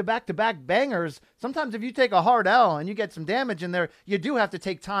back-to-back-to-back bangers. Sometimes if you take a hard L and you get some damage in there, you do have to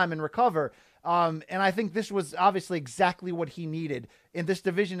take time and recover. And I think this was obviously exactly what he needed. And this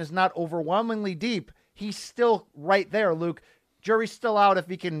division is not overwhelmingly deep. He's still right there, Luke. Jury's still out if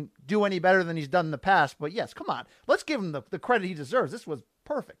he can do any better than he's done in the past. But yes, come on. Let's give him the credit he deserves. This was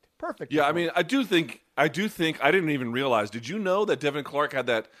perfect. Perfect. Yeah, I mean, I do think I didn't even realize. Did you know that Devin Clark had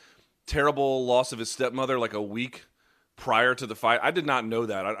that terrible loss of his stepmother like a week prior to the fight? I did not know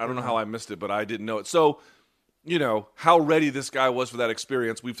that. I don't know how I missed it, but I didn't know it. So, how ready this guy was for that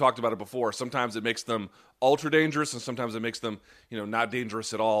experience. We've talked about it before. Sometimes it makes them ultra dangerous, and sometimes it makes them, not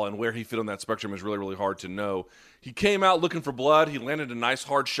dangerous at all. And where he fit on that spectrum is really, really hard to know. He came out looking for blood. He landed a nice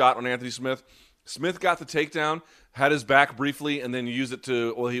hard shot on Anthony Smith. Smith got the takedown, had his back briefly, and then used it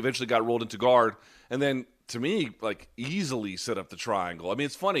he eventually got rolled into guard. And then, to me, easily set up the triangle. I mean,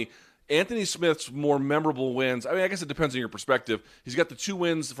 it's funny. Anthony Smith's more memorable wins, I guess it depends on your perspective. He's got the 2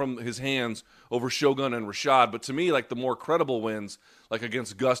 wins from his hands over Shogun and Rashad, but to me, the more credible wins,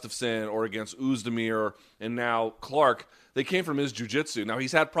 against Gustafsson or against Oezdemir and now Clark, they came from his jiu-jitsu. Now,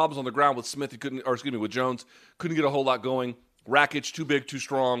 he's had problems on the ground with Smith, with Jones, couldn't get a whole lot going. Rakic, too big, too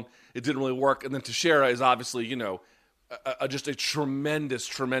strong. It didn't really work. And then Teixeira is obviously, just a tremendous,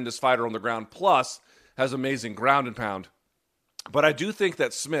 tremendous fighter on the ground, plus has amazing ground and pound. But I do think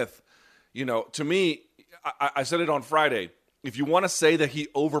that Smith, to me, I said it on Friday, if you want to say that he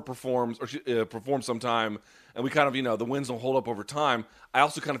overperforms or performs sometime, and we kind of, the wins don't hold up over time, I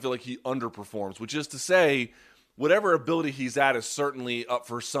also kind of feel like he underperforms, which is to say, whatever ability he's at is certainly up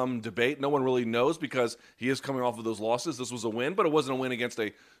for some debate. No one really knows because he is coming off of those losses. This was a win, but it wasn't a win against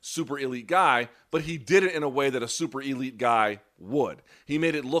a super elite guy, but he did it in a way that a super elite guy would. He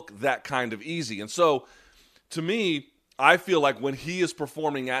made it look that kind of easy. And so, to me, I feel like when he is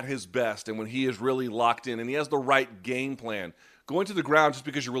performing at his best and when he is really locked in and he has the right game plan, going to the ground just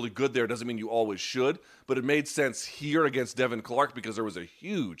because you're really good there doesn't mean you always should, but it made sense here against Devin Clark because there was a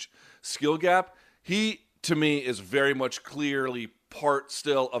huge skill gap. He, to me, is very much clearly part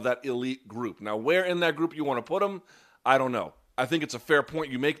still of that elite group. Now, where in that group you want to put him, I don't know. I think it's a fair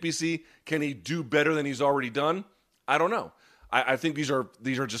point you make, BC. Can he do better than he's already done? I don't know. I think these are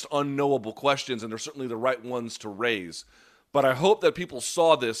just unknowable questions, and they're certainly the right ones to raise. But I hope that people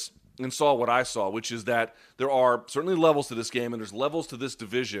saw this and saw what I saw, which is that there are certainly levels to this game, and there's levels to this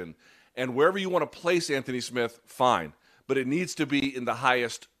division. And wherever you want to place Anthony Smith, fine. But it needs to be in the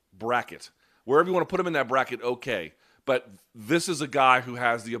highest bracket. Wherever you want to put him in that bracket, okay. But this is a guy who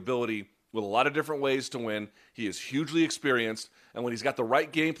has the ability with a lot of different ways to win. He is hugely experienced, and when he's got the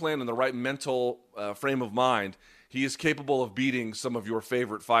right game plan and the right mental frame of mind, he is capable of beating some of your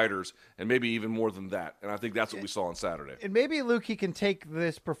favorite fighters, and maybe even more than that. And I think that's what we saw on Saturday. And maybe, Luke, he can take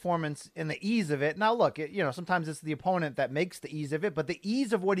this performance in the ease of it. Now, look, sometimes it's the opponent that makes the ease of it, but the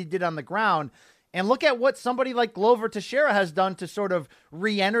ease of what he did on the ground, and look at what somebody like Glover Teixeira has done to sort of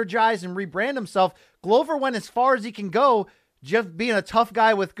re-energize and rebrand himself. Glover went as far as he can go, just being a tough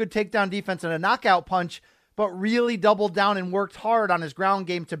guy with good takedown defense and a knockout punch, but really doubled down and worked hard on his ground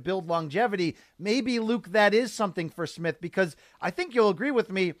game to build longevity. Maybe, Luke, that is something for Smith, because I think you'll agree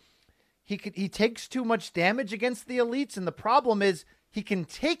with me. He takes too much damage against the elites, and the problem is he can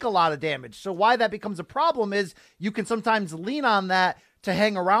take a lot of damage. So why that becomes a problem is you can sometimes lean on that to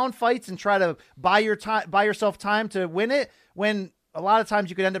hang around fights and try to buy yourself time to win it, when a lot of times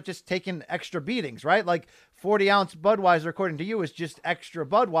you could end up just taking extra beatings, right? Like 40-ounce Budweiser, according to you, is just extra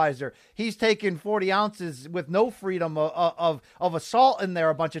Budweiser. He's taken 40 ounces with no freedom of assault in there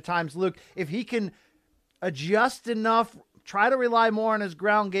a bunch of times, Luke. If he can adjust enough, try to rely more on his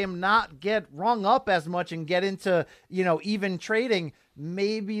ground game, not get rung up as much and get into, even trading,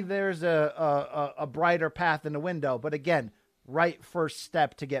 maybe there's a brighter path in the window. But again, right first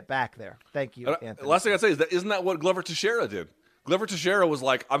step to get back there. Thank you, Anthony. Last thing I'd say is isn't that what Glover Teixeira did? Glover Teixeira was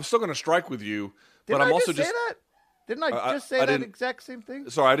like, I'm still going to strike with you, but I'm also just say that? Didn't I just say that exact same thing?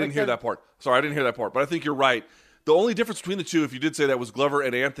 Sorry, I didn't hear that part. But I think you're right. The only difference between the two, if you did say that, was Glover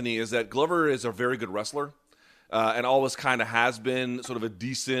and Anthony, is that Glover is a very good wrestler and always kind of has been sort of a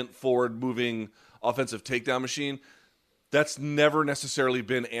decent forward-moving offensive takedown machine. That's never necessarily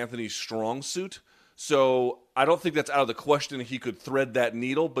been Anthony's strong suit. So I don't think that's out of the question. He could thread that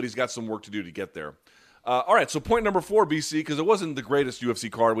needle, but he's got some work to do to get there. All right, so point number 4, BC, because it wasn't the greatest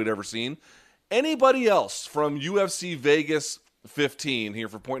UFC card we'd ever seen. Anybody else from UFC Vegas 15 here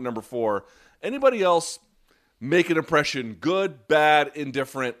for point number 4? Anybody else make an impression? Good, bad,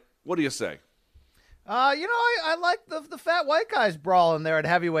 indifferent? What do you say? I like the fat white guys brawling there at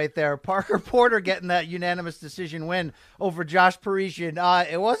heavyweight there. Parker Porter getting that unanimous decision win over Josh Parisian.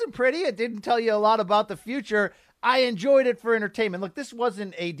 It wasn't pretty. It didn't tell you a lot about the future. I enjoyed it for entertainment. Look, this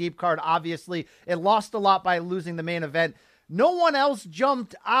wasn't a deep card, obviously. It lost a lot by losing the main event. No one else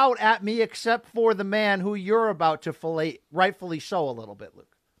jumped out at me except for the man who you're about to fillet, rightfully so, a little bit,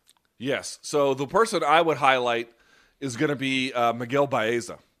 Luke. Yes. So the person I would highlight is going to be Miguel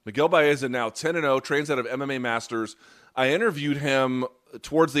Baeza. Miguel Baeza now 10-0, trains out of MMA Masters. I interviewed him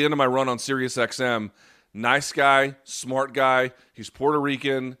towards the end of my run on SiriusXM. Nice guy, smart guy. He's Puerto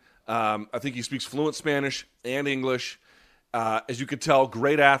Rican. I think he speaks fluent Spanish and English. As you can tell,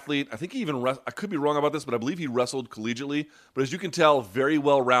 great athlete. I think he even I could be wrong about this, but I believe he wrestled collegiately. But as you can tell, very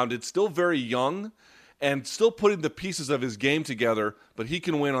well-rounded, still very young, and still putting the pieces of his game together. But he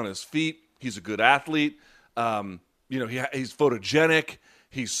can win on his feet. He's a good athlete. He's photogenic.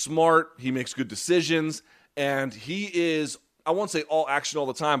 He's smart. He makes good decisions. And he is, I won't say all action all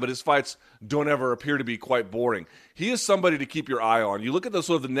the time, but his fights don't ever appear to be quite boring. He is somebody to keep your eye on. You look at the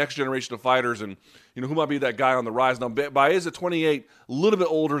sort of the next generation of fighters and, who might be that guy on the rise. Now, Baez at 28, a little bit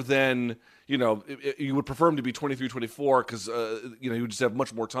older than, you would prefer him to be 23, 24 because, he would just have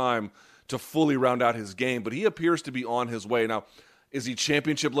much more time to fully round out his game. But he appears to be on his way. Now, is he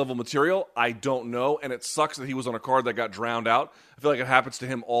championship level material? I don't know, and it sucks that he was on a card that got drowned out. I feel like it happens to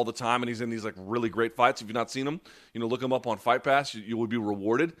him all the time, and he's in these really great fights. If you've not seen him, look him up on Fight Pass. You would be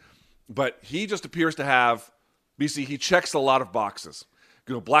rewarded. But he just appears to have, BC, he checks a lot of boxes.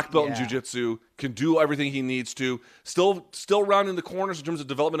 Black belt in jiu-jitsu, can do everything he needs to. Still rounding the corners in terms of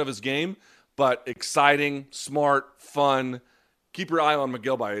development of his game, but exciting, smart, fun. Keep your eye on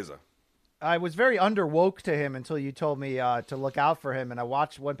Miguel Baeza. I was very underwoke to him until you told me to look out for him, and I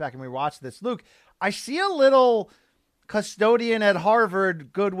went back and we watched this. Luke, I see a little custodian at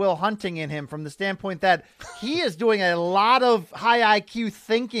Harvard Goodwill Hunting in him from the standpoint that he is doing a lot of high IQ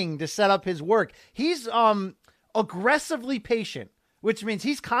thinking to set up his work. He's aggressively patient, which means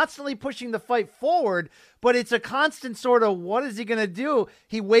he's constantly pushing the fight forward, but it's a constant sort of, what is he going to do?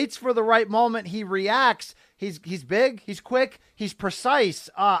 He waits for the right moment. He reacts. He's big. He's quick. He's precise.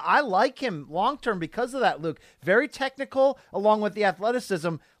 I like him long-term because of that, Luke. Very technical, along with the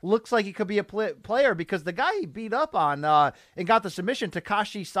athleticism. Looks like he could be a player because the guy he beat up on and got the submission,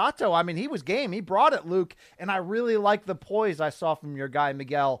 Takashi Sato, I mean, he was game. He brought it, Luke, and I really like the poise I saw from your guy,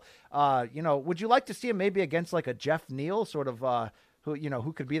 Miguel. Would you like to see him maybe against like a Jeff Neal sort of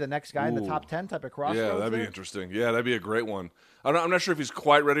who could be the next guy in the top 10 type of crossroads? Yeah, that'd be interesting. Yeah, that'd be a great one. I'm not sure if he's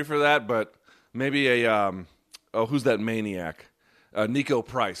quite ready for that, but maybe who's that maniac? Nico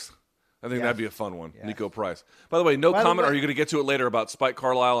Price. I think that'd be a fun one. Yes. Nico Price. By the way, comment. Are you going to get to it later about Spike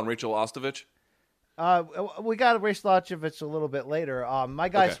Carlisle and Rachel Ostovich? We got Rachel Ostovich a little bit later. My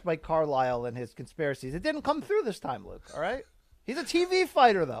guy Spike Carlisle and his conspiracies. It didn't come through this time, Luke. All right? He's a TV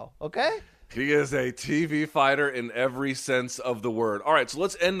fighter, though. Okay? He is a TV fighter in every sense of the word. All right, so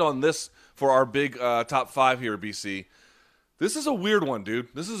let's end on this for our big top 5 here, BC. This is a weird one, dude.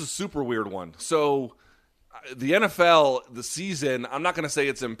 This is a super weird one. So the NFL, the season, I'm not going to say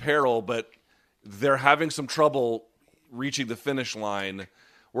it's in peril, but they're having some trouble reaching the finish line.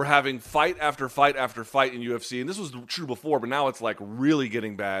 We're having fight after fight after fight in UFC, and this was true before, but now it's really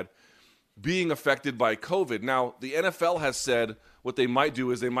getting bad, being affected by COVID. Now, the NFL has said what they might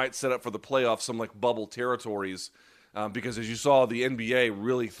do is they might set up for the playoffs some bubble territories because as you saw, the NBA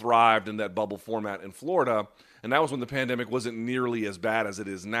really thrived in that bubble format in Florida, and that was when the pandemic wasn't nearly as bad as it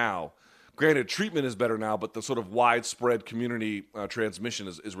is now. Granted, treatment is better now, but the sort of widespread community transmission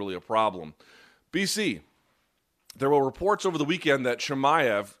is really a problem. BC, there were reports over the weekend that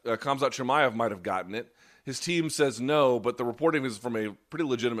Chimaev, Khamzat Chimaev might have gotten it. His team says no, but the reporting is from a pretty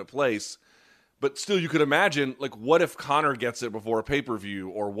legitimate place. But still, you could imagine, what if Conor gets it before a pay-per-view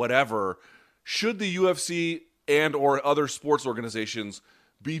or whatever? Should the UFC and or other sports organizations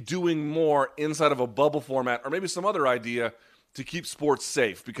be doing more inside of a bubble format or maybe some other idea to keep sports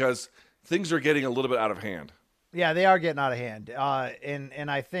safe? Because things are getting a little bit out of hand. Yeah, they are getting out of hand. And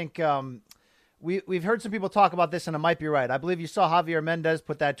I think we've heard some people talk about this, and it might be right. I believe you saw Javier Mendez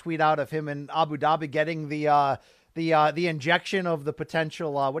put that tweet out of him in Abu Dhabi getting the injection of the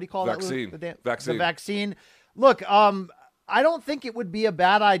potential what do you call vaccine. The vaccine. Look, I don't think it would be a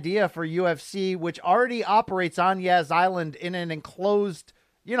bad idea for UFC, which already operates on Yas Island in an enclosed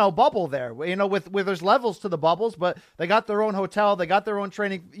bubble there, with there's levels to the bubbles, but they got their own hotel, they got their own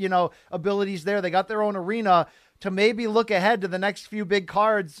training, abilities there, they got their own arena to maybe look ahead to the next few big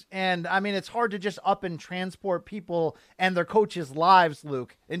cards. And I mean, it's hard to just up and transport people and their coaches' lives,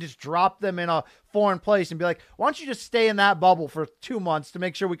 Luke, and just drop them in a foreign place and be like, why don't you just stay in that bubble for 2 months to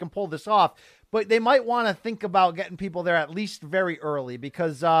make sure we can pull this off? But they might want to think about getting people there at least very early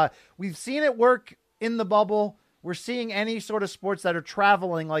because we've seen it work in the bubble. We're seeing any sort of sports that are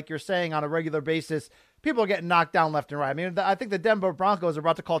traveling, like you're saying, on a regular basis. People are getting knocked down left and right. I mean, I think the Denver Broncos are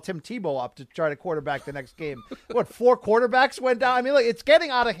about to call Tim Tebow up to try to quarterback the next game. 4 quarterbacks went down? I mean, look, it's getting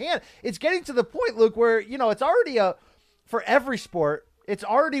out of hand. It's getting to the point, Luke, where, it's already for every sport, it's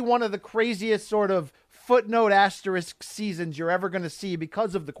already one of the craziest sort of footnote asterisk seasons you're ever going to see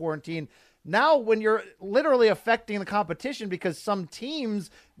because of the quarantine. Now, when you're literally affecting the competition because some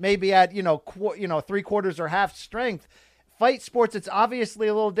teams may be at, 3/4 or half strength, fight sports, it's obviously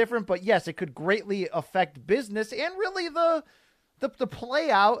a little different, but yes, it could greatly affect business and really the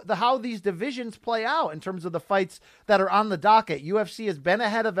play out, how these divisions play out in terms of the fights that are on the docket. UFC has been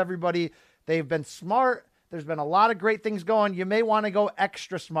ahead of everybody. They've been smart. There's been a lot of great things going. You may want to go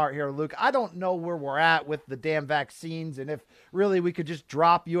extra smart here, Luke. I don't know where we're at with the damn vaccines and if really we could just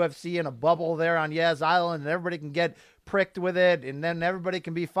drop UFC in a bubble there on Yas Island and everybody can get pricked with it and then everybody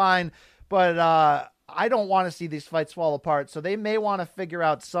can be fine. But I don't want to see these fights fall apart. So they may want to figure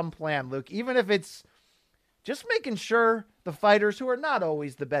out some plan, Luke, even if it's just making sure the fighters, who are not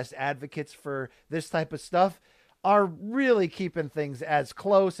always the best advocates for this type of stuff, are really keeping things as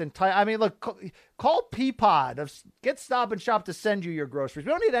close and tight. I mean, look, call Peapod, get Stop and Shop to send you your groceries.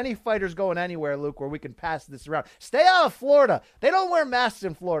 We don't need any fighters going anywhere, Luke, where we can pass this around. Stay out of Florida. They don't wear masks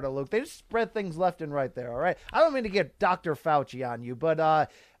in Florida, Luke. They just spread things left and right there, all right? I don't mean to get Dr. Fauci on you, but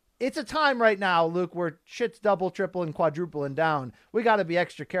it's a time right now, Luke, where shit's double, triple, and quadrupling down. We got to be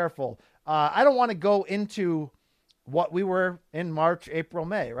extra careful. I don't want to go into what we were in March, April,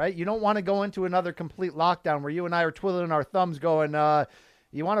 May, right? You don't want to go into another complete lockdown where you and I are twiddling our thumbs going,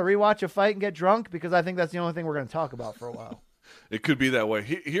 you want to rewatch a fight and get drunk? Because I think that's the only thing we're going to talk about for a while. It could be that way.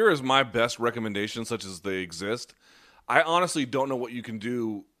 Here is my best recommendation, such as they exist. I honestly don't know what you can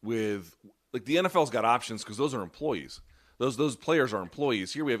do with, like, the NFL's got options because those are employees. Those players are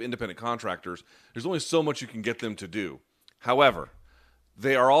employees. Here we have independent contractors. There's only so much you can get them to do. However,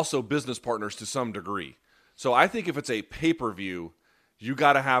 they are also business partners to some degree. So I think if it's a pay-per-view, you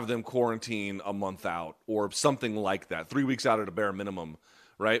got to have them quarantine a month out or something like that, 3 weeks out at a bare minimum,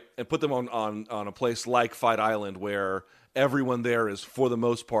 right? And put them on a place like Fight Island where everyone there is, for the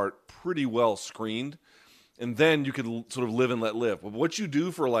most part, pretty well screened. And then you can sort of live and let live. But what you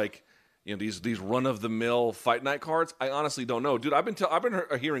do for, like, these run-of-the-mill fight night cards, I honestly don't know. Dude, I've been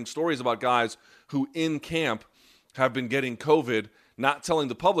hearing stories about guys who in camp have been getting COVID, not telling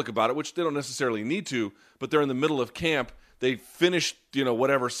the public about it, which they don't necessarily need to, but they're in the middle of camp. They finish,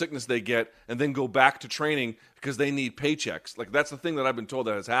 whatever sickness they get and then go back to training because they need paychecks. Like, that's the thing that I've been told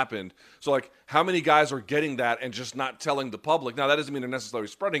that has happened. So, like, how many guys are getting that and just not telling the public? Now, that doesn't mean they're necessarily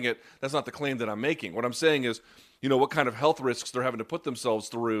spreading it. That's not the claim that I'm making. What I'm saying is, what kind of health risks they're having to put themselves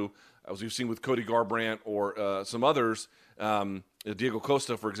through, as we've seen with Cody Garbrandt or some others, Diego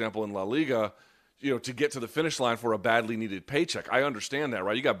Costa, for example, in La Liga, to get to the finish line for a badly needed paycheck. I understand that,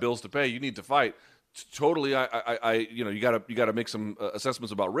 right? You got bills to pay. You need to fight. Totally. You gotta make some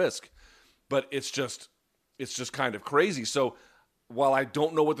assessments about risk, but it's just kind of crazy. So while I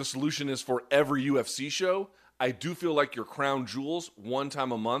don't know what the solution is for every UFC show, I do feel like your crown jewels, one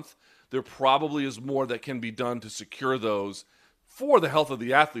time a month, there probably is more that can be done to secure those for the health of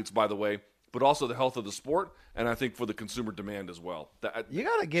the athletes, by the way, but also the health of the sport, and I think for the consumer demand as well. You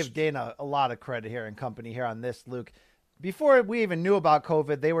got to give Dana a lot of credit here and company here on this, Luke. Before we even knew about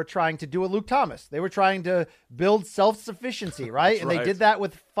COVID, they were trying to do a Luke Thomas. They were trying to build self-sufficiency, right? And they did that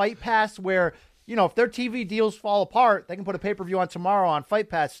with Fight Pass where, if their TV deals fall apart, they can put a pay-per-view on tomorrow on Fight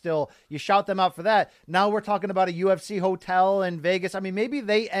Pass still. You shout them out for that. Now we're talking about a UFC hotel in Vegas. I mean, maybe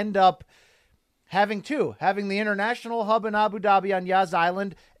they end up having the international hub in Abu Dhabi on Yas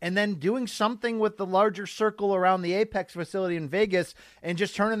Island, and then doing something with the larger circle around the Apex facility in Vegas and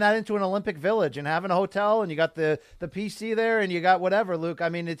just turning that into an Olympic Village and having a hotel, and you got the PC there and you got whatever, Luke. I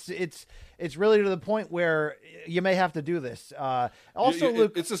mean, it's really to the point where you may have to do this.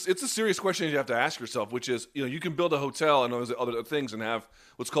 Luke, it's a serious question you have to ask yourself, which is, you can build a hotel and those other things and have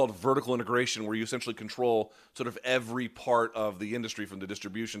what's called vertical integration, where you essentially control sort of every part of the industry, from the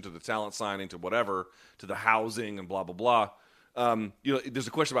distribution to the talent signing to whatever, to the housing and blah, blah, blah. There's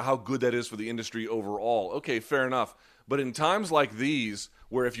a question about how good that is for the industry overall. Okay, fair enough. But in times like these,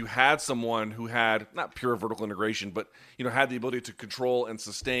 where if you had someone who had not pure vertical integration, but had the ability to control and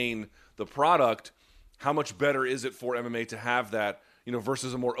sustain the product, how much better is it for MMA to have that,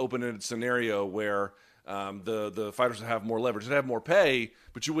 versus a more open-ended scenario where the fighters would have more leverage, they'd have more pay,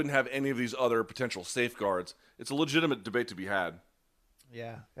 but you wouldn't have any of these other potential safeguards. It's a legitimate debate to be had.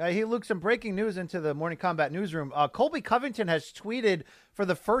 Yeah. Hey, Luke, some breaking news into the Morning Combat newsroom. Colby Covington has tweeted for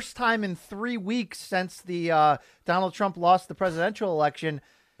the first time in 3 weeks since the Donald Trump lost the presidential election.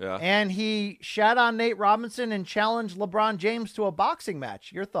 Yeah. And he shat on Nate Robinson and challenged LeBron James to a boxing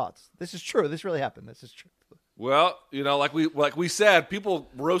match. Your thoughts? This is true. This really happened. This is true. Well, like we said, people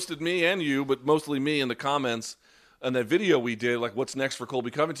roasted me and you, but mostly me in the comments on that video we did, like, what's next for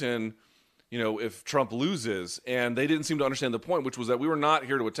Colby Covington, if Trump loses. And they didn't seem to understand the point, which was that we were not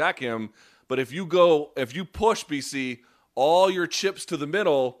here to attack him. But if you push BC all your chips to the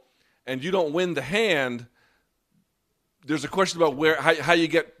middle and you don't win the hand, there's a question about how you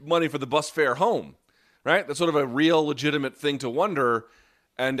get money for the bus fare home, right? That's sort of a real legitimate thing to wonder.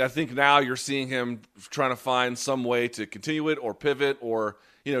 And I think now you're seeing him trying to find some way to continue it or pivot or,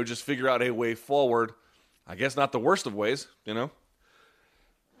 just figure out a way forward. I guess not the worst of ways,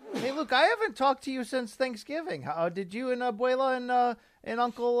 Hey, Luke, I haven't talked to you since Thanksgiving. Did you and Abuela and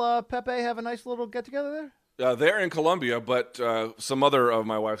Uncle Pepe have a nice little get-together there? They're in Colombia, but some other of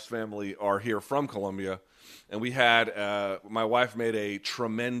my wife's family are here from Colombia. And we had, my wife made a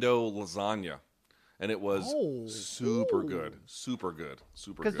tremendo lasagna. And it was super good. Super good.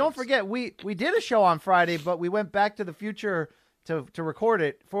 Super good. Because don't forget, we did a show on Friday, but we went back to the future to record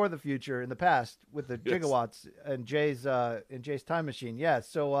it for the future in the past with the gigawatts and Jay's time machine. Yeah.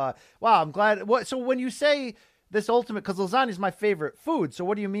 So wow, I'm glad. So when you say this ultimate, because lasagna is my favorite food. So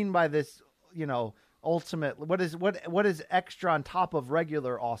what do you mean by this? Ultimate. What is extra on top of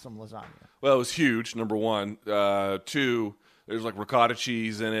regular awesome lasagna? Well, it was huge. Number one. Two. There's like ricotta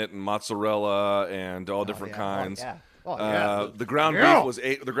cheese in it and mozzarella and all different kinds. The ground beef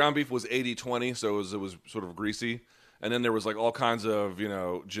was 80-20, so it was sort of greasy. And then there was like all kinds of,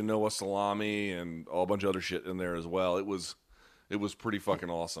 Genoa salami and all a bunch of other shit in there as well. It was pretty fucking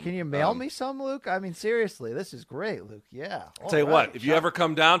awesome. Can you mail me some, Luke? I mean, seriously, this is great, Luke. Yeah. I'll tell you what, if you ever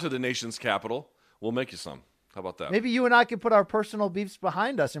come down to the nation's capital, we'll make you some. How about that? Maybe you and I could put our personal beefs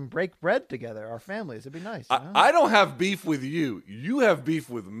behind us and break bread together, our families. It'd be nice. I don't have beef with you. You have beef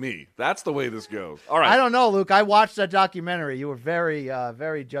with me. That's the way this goes. All right. I don't know, Luke. I watched that documentary. You were very,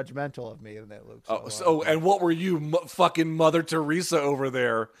 very judgmental of me in that, Luke. And what were you, fucking Mother Teresa over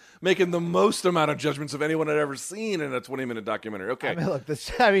there, making the most amount of judgments of anyone I'd ever seen in a 20-minute documentary? Okay. I mean, look, the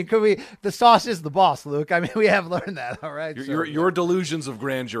sauce is the boss, Luke. I mean, we have learned that, all right? Your delusions of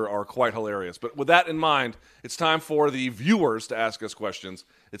grandeur are quite hilarious. But with that in mind, it's time for the viewers to ask us questions.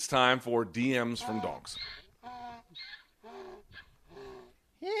 It's time for DMs from dogs.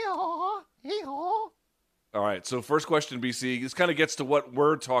 All right, so first question, BC. This kind of gets to what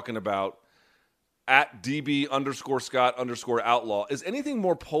we're talking about. At DB_Scott_outlaw. Is anything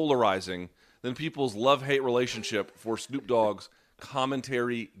more polarizing than people's love-hate relationship for Snoop Dogg's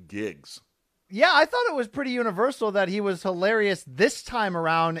commentary gigs? Yeah, I thought it was pretty universal that he was hilarious this time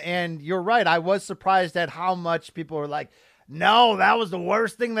around. And you're right. I was surprised at how much people were like, no, that was the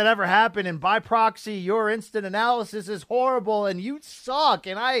worst thing that ever happened. And by proxy, your instant analysis is horrible and you suck.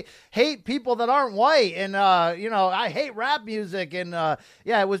 And I hate people that aren't white. And, I hate rap music. And,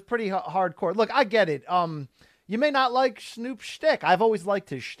 it was pretty hardcore. Look, I get it. You may not like Snoop's shtick. I've always liked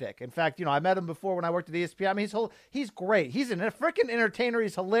his shtick. In fact, I met him before when I worked at ESPN. I mean, he's great. He's a freaking entertainer.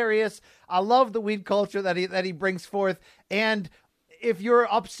 He's hilarious. I love the weed culture that he brings forth. And if you're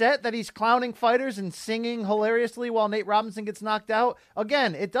upset that he's clowning fighters and singing hilariously while Nate Robinson gets knocked out,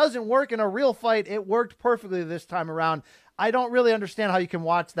 again, it doesn't work in a real fight. It worked perfectly this time around. I don't really understand how you can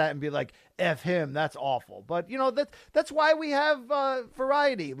watch that and be like, F him, that's awful. But, that's why we have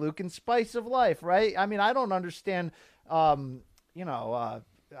variety, Luke, and spice of life, right? I mean, I don't understand, you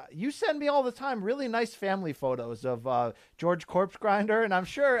send me all the time really nice family photos of George Corpse Grinder, and I'm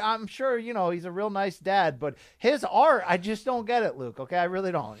sure, he's a real nice dad, but his art, I just don't get it, Luke, okay? I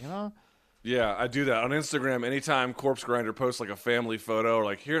really don't, Yeah, I do that. On Instagram, anytime Corpse Grinder posts like a family photo or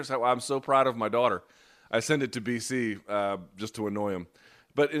like, here's how I'm so proud of my daughter, I send it to BC just to annoy him.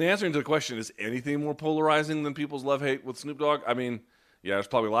 But in answering to the question, is anything more polarizing than people's love-hate with Snoop Dogg? I mean, yeah, there's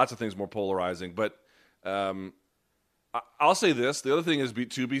probably lots of things more polarizing. But I'll say this. The other thing is,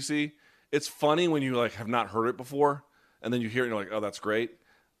 to BC, it's funny when you have not heard it before, and then you hear it and you're like, oh, that's great.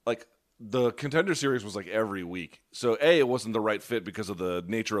 Like, the Contender Series was every week. So, A, it wasn't the right fit because of the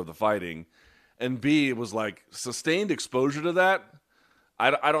nature of the fighting. And B, it was sustained exposure to that.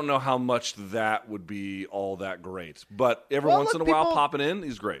 I don't know how much that would be all that great. But every once in a while, popping in,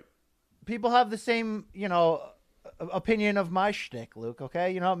 he's great. People have the same, opinion of my shtick, Luke,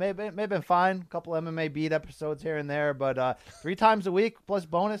 okay? Maybe been fine. A couple MMA beat episodes here and there. But 3 times a week plus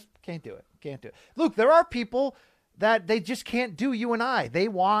bonus, can't do it. Luke, there are people that they just can't do you and I. They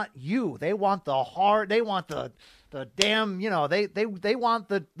want you. They want the heart. They want the damn, they want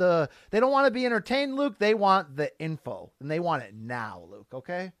the they don't want to be entertained, Luke. They want the info, and they want it now, Luke,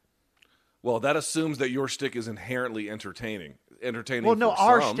 okay? Well, that assumes that your shtick is inherently entertaining. Well, no,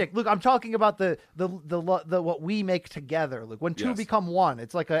 our shtick. Luke, I'm talking about the what we make together, Luke. When two become one,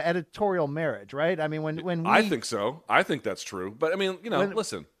 it's like an editorial marriage, right? I mean, when I think so. I think that's true. But I mean,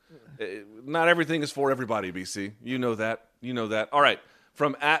 listen, not everything is for everybody, BC. You know that. All right.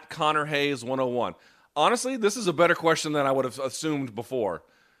 From @ConnorHayes101. Honestly, this is a better question than I would have assumed before.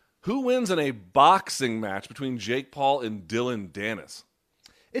 Who wins in a boxing match between Jake Paul and Dylan Dennis?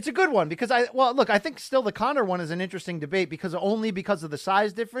 It's a good one because I think still the Conor one is an interesting debate because of the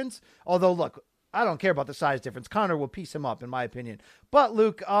size difference. Although, look, I don't care about the size difference. Conor will piece him up, in my opinion. But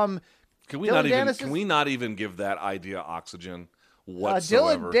Luke, can we not even give that idea oxygen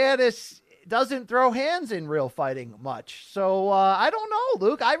whatsoever? Dylan Dennis doesn't throw hands in real fighting much. So I don't know,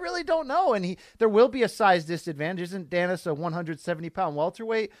 Luke. I really don't know. And there will be a size disadvantage. Isn't Dennis a 170-pound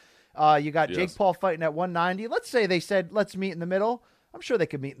welterweight? You got Jake Paul fighting at 190. Let's say they said, let's meet in the middle. I'm sure they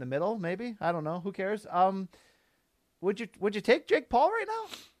could meet in the middle, maybe. I don't know. Who cares? Would you take Jake Paul right now?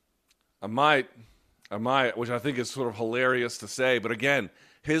 I might, which I think is sort of hilarious to say. But again,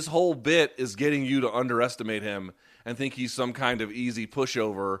 his whole bit is getting you to underestimate him and think he's some kind of easy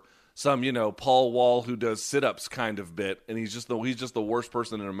pushover, some, Paul Wall who does sit-ups kind of bit, and he's just the worst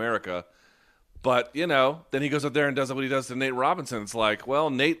person in America. But, then he goes up there and does what he does to Nate Robinson. It's like, well,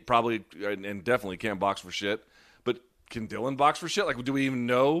 Nate probably and definitely can't box for shit. But can Dylan box for shit? Like, do we even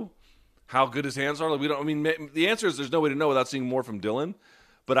know how good his hands are? Like, we don't. I mean, the answer is there's no way to know without seeing more from Dylan.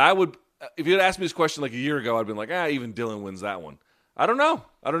 But I would, if you had asked me this question like a year ago, I'd been like, even Dylan wins that one. I don't know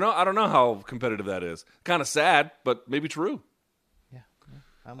how competitive that is. Kind of sad, but maybe true. Yeah.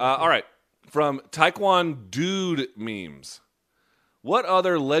 All right. From Taekwon Dude Memes. What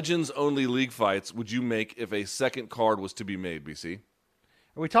other Legends-only league fights would you make if a second card was to be made, BC?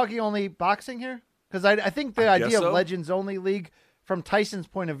 Are we talking only boxing here? Because I think the idea of Legends-only league, from Tyson's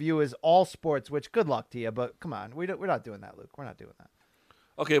point of view, is all sports, which good luck to you. But come on, we're not doing that, Luke. We're not doing that.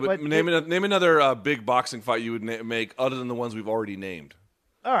 Okay, but name another big boxing fight you would make other than the ones we've already named.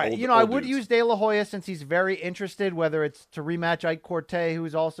 All right, I would use De La Hoya since he's very interested, whether it's to rematch Ike Corte,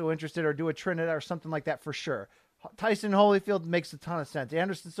 who's also interested, or do a Trinidad or something like that for sure. Tyson Holyfield makes a ton of sense.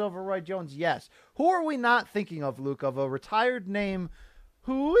 Anderson Silva, Roy Jones, yes. Who are we not thinking of, Luke, of a retired name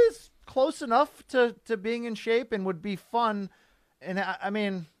who is close enough to being in shape and would be fun? And I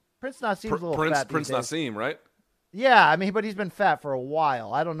mean, Prince Nassim's a little fat. Prince Nassim, right? Yeah, I mean, but he's been fat for a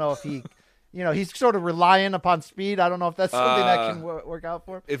while. I don't know if he, he's sort of relying upon speed. I don't know if that's something that can work out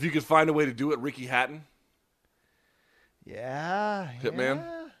for him. If you could find a way to do it, Ricky Hatton. Yeah.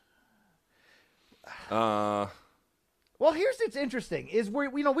 Hitman. Yeah. Well, it's interesting is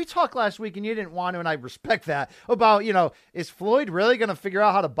we talked last week and you didn't want to, and I respect that, about, is Floyd really going to figure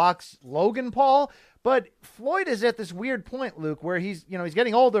out how to box Logan Paul? But Floyd is at this weird point, Luke, where he's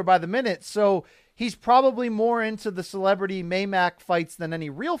getting older by the minute. So he's probably more into the celebrity Maymac fights than any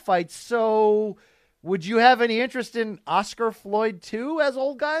real fights. So would you have any interest in Oscar Floyd too as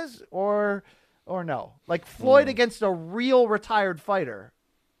old guys or no? Like Floyd against a real retired fighter.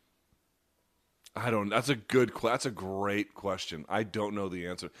 That's a great question. I don't know the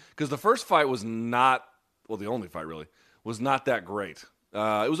answer because the first fight was not, the only fight really was not that great.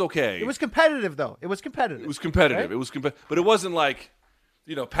 It was okay. It was competitive though. It was competitive. Right? It was but it wasn't like,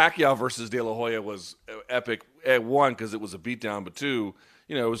 Pacquiao versus De La Hoya was epic at one because it was a beatdown, but two,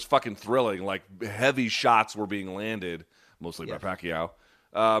 it was fucking thrilling. Like heavy shots were being landed mostly by Pacquiao.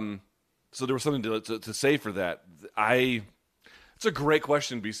 So there was something to say for that. It's a great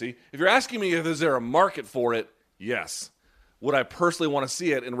question, BC. If you're asking me if is there a market for it, yes. Would I personally want to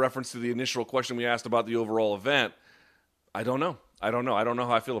see it in reference to the initial question we asked about the overall event? I don't know. I don't know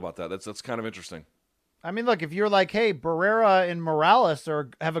how I feel about that. That's kind of interesting. I mean, look, if you're like, hey, Barrera and Morales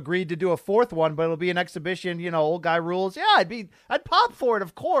have agreed to do a fourth one, but it'll be an exhibition, old guy rules. Yeah, I'd pop for it,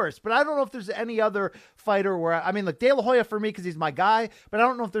 of course. But I don't know if there's any other fighter where, look, De La Hoya for me because he's my guy, but I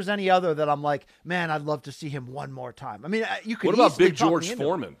don't know if there's any other that I'm like, man, I'd love to see him one more time. I mean, you could. What about Big George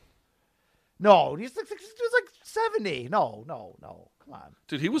Foreman? No, he's like 70. No, come on,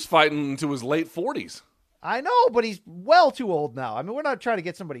 dude. He was fighting into his late 40s. I know, but he's well too old now. I mean, we're not trying to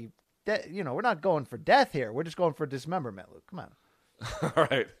get somebody. We're not going for death here. We're just going for dismemberment, Luke. Come on. All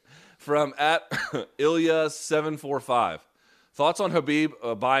right. From at Ilya745. Thoughts on Habib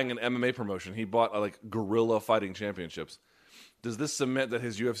buying an MMA promotion? He bought Guerrilla Fighting Championships. Does this cement that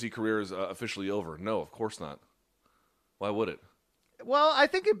his UFC career is officially over? No, of course not. Why would it? Well, I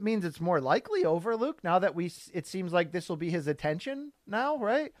think it means it's more likely over, Luke, now that it seems like this will be his attention now,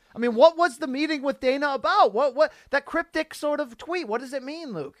 right? I mean, what was the meeting with Dana about? What that cryptic sort of tweet? What does it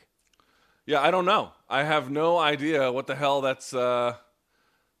mean, Luke? Yeah, I don't know. I have no idea what the hell that's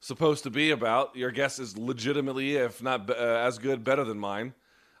supposed to be about. Your guess is legitimately, if not as good, better than mine.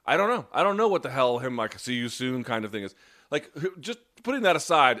 I don't know. I don't know what the hell him like see you soon kind of thing is. Like, just putting that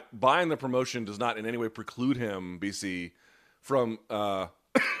aside, buying the promotion does not in any way preclude him, BC, from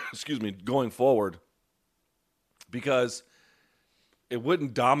going forward, because it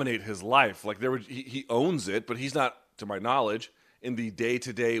wouldn't dominate his life. Like he owns it, but he's not, to my knowledge, in the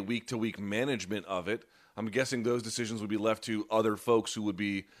day-to-day, week-to-week management of it. I'm guessing those decisions would be left to other folks who would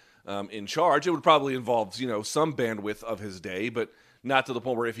be in charge. It would probably involve, some bandwidth of his day, but not to the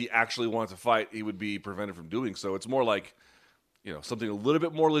point where if he actually wanted to fight, he would be prevented from doing so. It's more like, something a little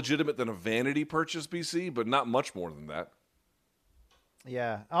bit more legitimate than a vanity purchase, BC, but not much more than that.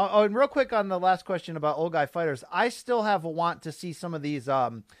 Yeah. Oh, and real quick on the last question about old guy fighters, I still have a want to see some of these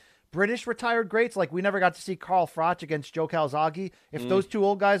British retired greats. Like we never got to see Carl Froch against Joe Calzaghe. If those two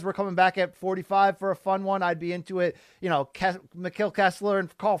old guys were coming back at 45 for a fun one, I'd be into it. Mikhail Kessler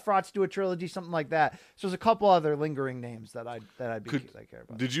and Carl Froch do a trilogy, something like that. So there's a couple other lingering names that I'd be I care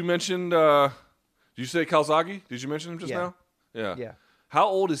about. Did you mention? Did you say Calzaghe? Did you mention him just now? Yeah. Yeah. How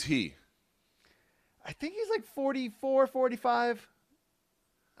old is he? I think he's like 44, 45.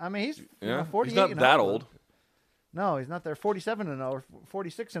 I mean, he's 48. He's not that old. No, he's not there. 47-0 or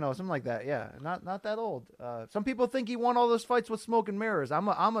 46-0, something like that. Yeah, not that old. Some people think he won all those fights with smoke and mirrors. I'm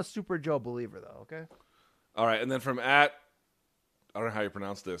a Super Joe believer, though. Okay. All right, and then from I don't know how you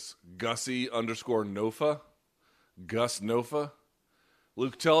pronounce this, Gussie_Nofa, Gus Nofa.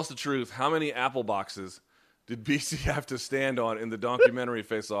 Luke, tell us the truth. How many apple boxes did BC have to stand on in the documentary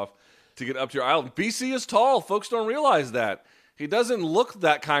face-off to get up to your island? BC is tall. Folks don't realize that. He doesn't look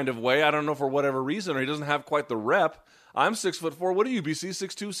that kind of way. I don't know for whatever reason, or he doesn't have quite the rep. I'm 6'4". What are you, BC?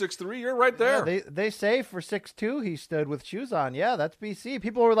 6'2", 6'3"? You're right there. Yeah, they say for 6'2", he stood with shoes on. Yeah, that's BC.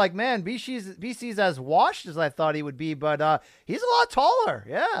 People were like, man, BC's as washed as I thought he would be, but he's a lot taller.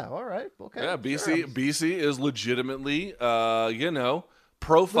 Yeah, all right. Okay. Yeah, BC is legitimately, Look,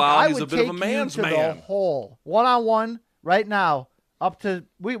 profile. He's a bit of a man's man. The whole one-on-one right now. Up to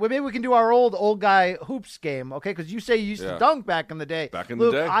maybe we can do our old guy hoops game, okay? Because you say you used to dunk back in the day.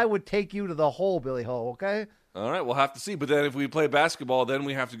 Luke, I would take you to the hole, Billy Ho, okay? All right, we'll have to see. But then if we play basketball, then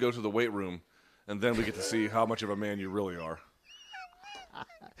we have to go to the weight room, and then we get to see how much of a man you really are.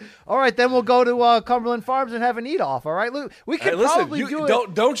 All right, then we'll go to Cumberland Farms and have an eat-off, all right, Luke? We could probably do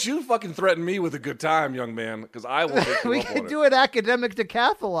it. Don't you fucking threaten me with a good time, young man, because I will take you We up could on do an academic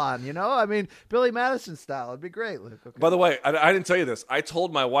decathlon, I mean, Billy Madison style. It'd be great, Luke. Okay. By the way, I didn't tell you this. I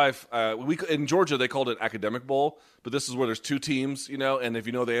told my wife, in Georgia, they called it Academic Bowl, but this is where there's two teams, and if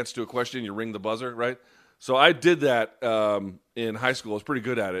you know the answer to a question, you ring the buzzer, right? So I did that in high school. I was pretty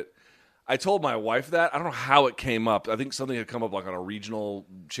good at it. I told my wife that. I don't know how it came up. I think something had come up like on a regional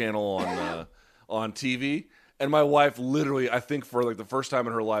channel on TV. And my wife literally, I think for like the first time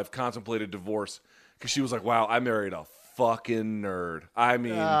in her life, contemplated divorce because she was like, wow, I married a fucking nerd. I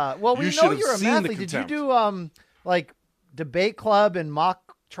mean, well, we know you're a mathlete. Did you do like debate club and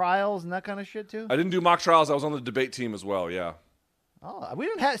mock trials and that kind of shit too? I didn't do mock trials. I was on the debate team as well, yeah. Oh, we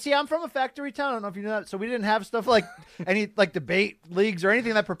didn't have. See, I'm from a factory town. I don't know if you know that. So we didn't have stuff like any like debate leagues or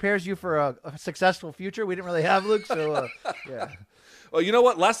anything that prepares you for a successful future. We didn't really have, Luke. So yeah. Well, you know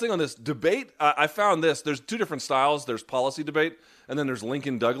what? Last thing on this debate, I found this. There's two different styles. There's policy debate, and then there's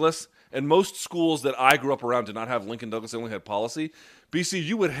Lincoln Douglas. And most schools that I grew up around did not have Lincoln Douglas. They only had policy. BC,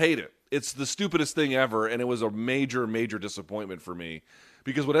 you would hate it. It's the stupidest thing ever, and it was a major, major disappointment for me.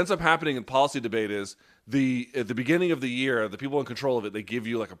 Because what ends up happening in policy debate is at the beginning of the year, the people in control of it, they give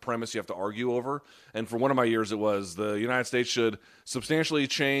you like a premise you have to argue over. And for one of my years, it was the United States should substantially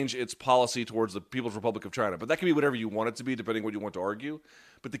change its policy towards the People's Republic of China. But that can be whatever you want it to be, depending on what you want to argue.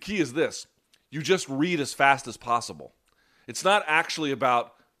 But the key is this. You just read as fast as possible. It's not actually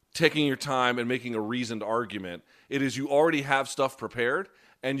about taking your time and making a reasoned argument. It is you already have stuff prepared,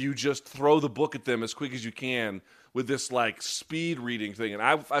 and you just throw the book at them as quick as you can with this like speed reading thing. And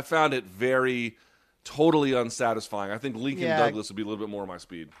I found it totally unsatisfying. I think Lincoln Douglas would be a little bit more my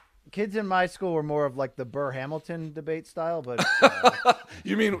speed. Kids in my school were more of like the Burr Hamilton debate style, but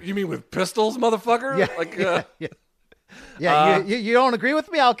you mean with pistols, motherfucker? Yeah, like, you don't agree with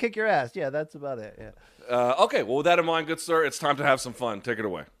me? I'll kick your ass. Yeah, that's about it. Yeah. Okay, well, with that in mind, good sir, it's time to have some fun. Take it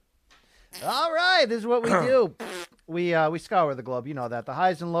away. All right, this is what we do. We scour the globe. You know that. The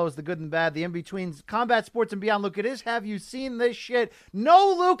highs and lows, the good and bad, the in-betweens, combat sports and beyond. Luke, it is Have You Seen This Shit?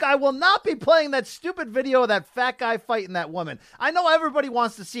 No, Luke, I will not be playing that stupid video of that fat guy fighting that woman. I know everybody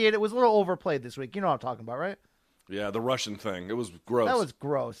wants to see it. It was a little overplayed this week. You know what I'm talking about, right? Yeah, the Russian thing. It was gross. That was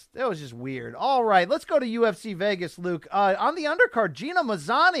gross. That was just weird. All right, let's go to UFC Vegas, Luke. On the undercard, Gina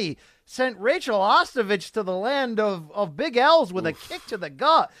Mazzani sent Rachel Ostovich to the land of big L's with a kick to the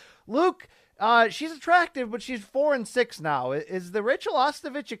gut. Luke, she's attractive, but she's 4-6 now. Is the Rachel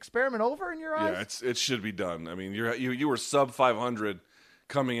Ostovich experiment over in your eyes? Yeah, it should be done. I mean, you were sub 500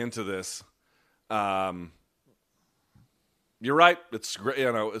 coming into this. You're right. It's great.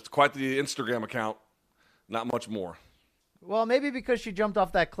 It's quite the Instagram account. Not much more. Well, maybe because she jumped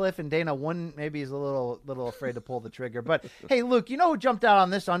off that cliff and Dana wouldn't. Maybe he's a little afraid to pull the trigger. But hey, Luke, you know who jumped out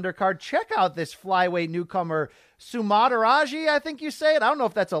on this undercard? Check out this flyweight newcomer, Sumadaraji. I think you say it. I don't know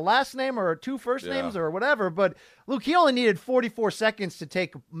if that's a last name or two first names or whatever. But Luke, he only needed 44 seconds to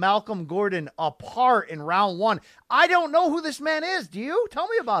take Malcolm Gordon apart in round 1. I don't know who this man is. Do you? Tell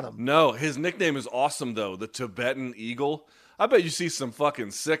me about him. No, his nickname is awesome though, the Tibetan Eagle. I bet you see some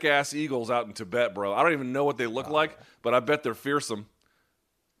fucking sick-ass eagles out in Tibet, bro. I don't even know what they look like, but I bet they're fearsome.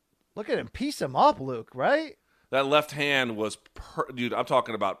 Look at him. Piece him up, Luke, right? That left hand was, dude, I'm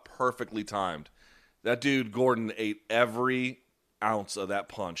talking about perfectly timed. That dude, Gordon, ate every ounce of that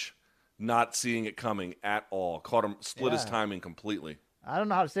punch, not seeing it coming at all. Caught him, split his timing completely. I don't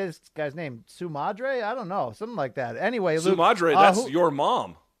know how to say this guy's name. Sumadre? I don't know. Something like that. Anyway, Luke. Sumadre, that's your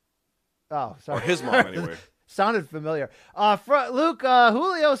mom. Oh, sorry. Or his mom, anyway. Sounded familiar. Luke,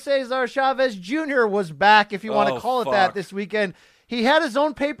 Julio Cesar Chavez Jr. was back, if you want to call it that, this weekend. He had his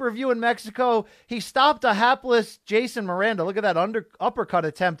own pay-per-view in Mexico. He stopped a hapless Jason Miranda. Look at that uppercut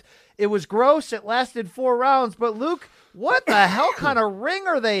attempt. It was gross. It lasted 4 rounds. But, Luke, what the hell kind of ring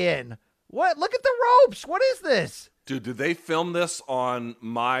are they in? What? Look at the ropes. What is this? Dude, did they film this on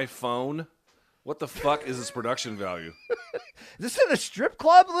my phone? What the fuck is this production value? Is this in a strip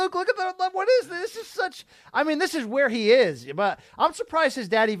club, Luke? Look at what is this? This is such. I mean, this is where he is. But I'm surprised his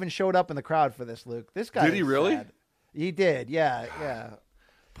dad even showed up in the crowd for this, Luke. This guy. Did he really? Sad. He did. Yeah.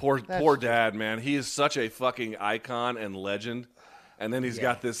 Poor dad, man. He is such a fucking icon and legend. And then he's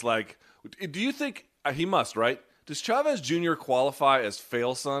got this like. Do you think he must? Right? Does Chavez Jr. qualify as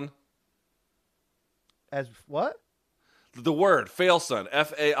fail son? As what? The word, fail son,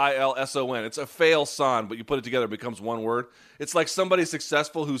 Failson. It's a fail son, but you put it together, it becomes one word. It's like somebody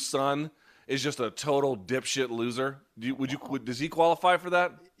successful whose son is just a total dipshit loser. Does he qualify for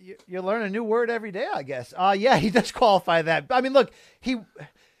that? You learn a new word every day, I guess. Yeah, he does qualify that. I mean, look, he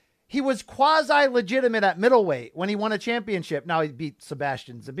was quasi-legitimate at middleweight when he won a championship. Now he beat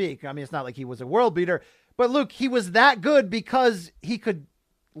Sebastian Zabik. I mean, it's not like he was a world beater. But, Luke, he was that good because he could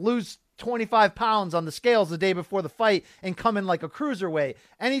lose 25 pounds on the scales the day before the fight and come in like a cruiserweight.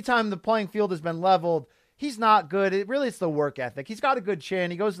 Anytime the playing field has been leveled, he's not good. It's the work ethic. He's got a good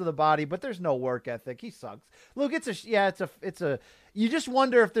chin. He goes to the body, but there's no work ethic. He sucks. Look, you just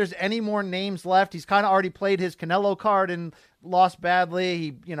wonder if there's any more names left. He's kind of already played his Canelo card and lost badly.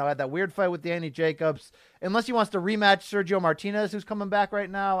 He, had that weird fight with Danny Jacobs. Unless he wants to rematch Sergio Martinez, who's coming back right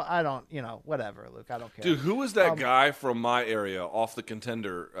now. I don't, whatever, Luke. I don't care. Dude, who was that guy from my area off the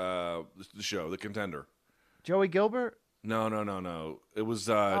Contender, the show, The Contender? Joey Gilbert? No. It was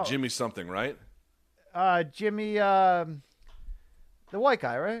Jimmy something, right? Jimmy, the white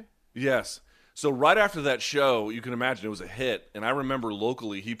guy, right? Yes. So right after that show, you can imagine it was a hit. And I remember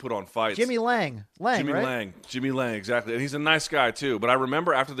locally he put on fights. Jimmy Lang. Jimmy Lang, exactly. And he's a nice guy, too. But I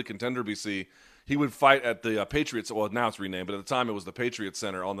remember after the Contender BC, he would fight at the Patriots. Well, now it's renamed, but at the time it was the Patriots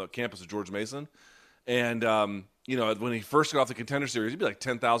Center on the campus of George Mason. And, when he first got off the Contender Series, he'd be like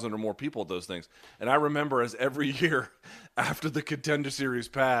 10,000 or more people at those things. And I remember as every year after the Contender Series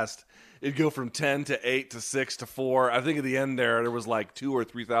passed, it'd go from 10 to 8 to 6 to 4. I think at the end there was like 2,000 or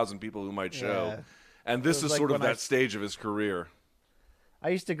 3,000 people who might show. Yeah. And this is like sort of that stage of his career. I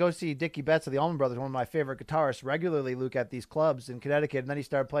used to go see Dickie Betts of the Allman Brothers, one of my favorite guitarists, regularly, Luke, at these clubs in Connecticut. And then he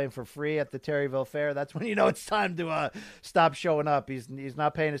started playing for free at the Terryville Fair. That's when it's time to stop showing up. He's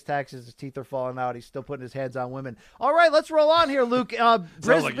not paying his taxes. His teeth are falling out. He's still putting his hands on women. All right, let's roll on here, Luke.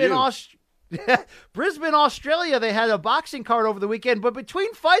 Brisbane, Australia, they had a boxing card over the weekend, but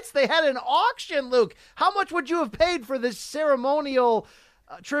between fights, they had an auction, Luke. How much would you have paid for this ceremonial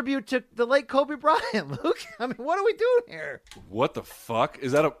tribute to the late Kobe Bryant, Luke? I mean, what are we doing here? What the fuck?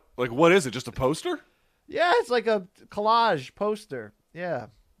 Is that what is it, just a poster? Yeah, it's like a collage poster. Yeah.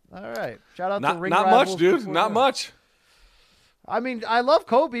 All right. Shout out to Ring Not Rivals much, dude. Not much. I mean, I love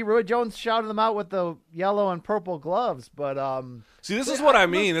Kobe. Roy Jones shouted them out with the yellow and purple gloves, but see, this is what I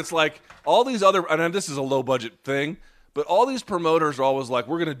mean. It's like all these other, and this is a low budget thing, but all these promoters are always like,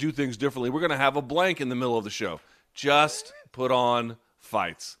 we're going to do things differently. We're going to have a blank in the middle of the show. Just put on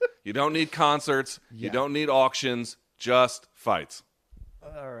fights. You don't need concerts. Yeah. You don't need auctions. Just fights.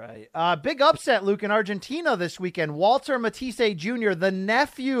 All right. Big upset, Luke, in Argentina this weekend. Walter Matisse Jr., the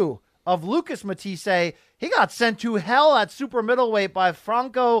nephew of Lucas Matisse, he got sent to hell at super middleweight by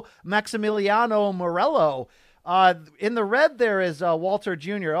Franco Maximiliano Morello. In the red there is Walter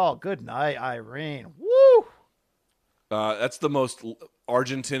Jr. Oh, good night, Irene. Woo! That's the most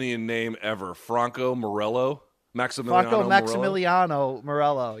Argentinian name ever. Franco Morello. Maximiliano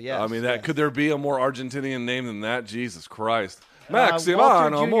Morello, yes. I mean, could there be a more Argentinian name than that? Jesus Christ.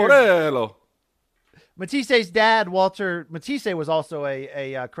 Maximiliano Morello. Matisse's dad, Walter Matisse, was also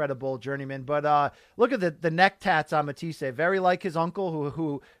a credible journeyman. But look at the neck tats on Matisse. Very like his uncle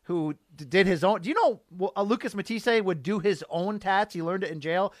who did his own. Do you know Lucas Matisse would do his own tats? He learned it in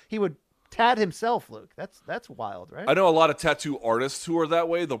jail. He would tat himself, Luke. That's wild, right? I know a lot of tattoo artists who are that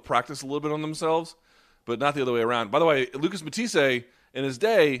way. They'll practice a little bit on themselves, but not the other way around. By the way, Lucas Matisse in his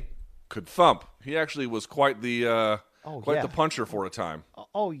day could thump. He actually was quite the puncher for a time.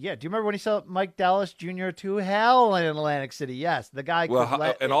 Oh yeah. Do you remember when he saw Mike Dallas Jr. to hell in Atlantic City? Yes, the guy.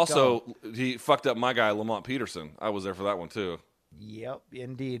 He fucked up my guy Lamont Peterson. I was there for that one too. Yep,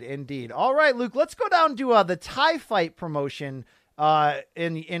 indeed. All right, Luke. Let's go down to the Thai fight promotion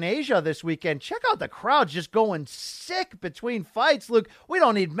in Asia this weekend. Check out the crowds just going sick between fights. Luke, we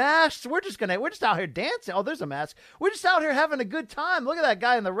don't need masks. We're just out here dancing. Oh, there's a mask. We're just out here having a good time. Look at that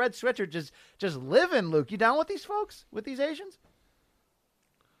guy in the red sweatshirt just living. Luke, you down with these folks? With these Asians?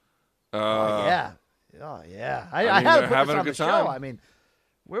 Oh yeah. I had to put this on the show. I mean,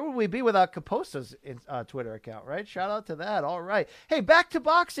 where would we be without Kaposa's Twitter account, right? Shout out to that. All right. Hey, back to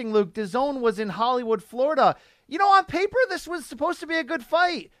boxing, Luke. DAZN was in Hollywood, Florida. You know, on paper, this was supposed to be a good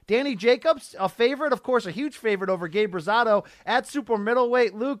fight. Danny Jacobs, a favorite, of course, a huge favorite over Gabe Rosado at super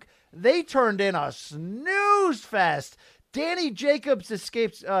middleweight. Luke, they turned in a snooze fest. Danny Jacobs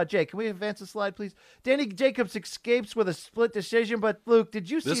escapes. Jake, can we advance the slide, please? Danny Jacobs escapes with a split decision. But, Luke, did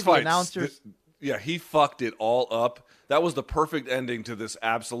you see the announcers? Yeah, he fucked it all up. That was the perfect ending to this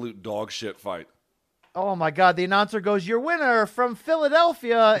absolute dog shit fight. Oh, my God. The announcer goes, your winner from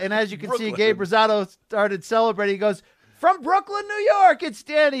Philadelphia. And as you can see, Gabe Rosado started celebrating. He goes, from Brooklyn, New York, it's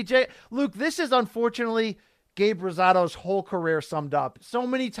Danny J. Luke, this is unfortunately Gabe Rosado's whole career summed up. So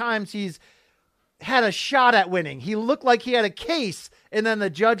many times he's had a shot at winning. He looked like he had a case, and then the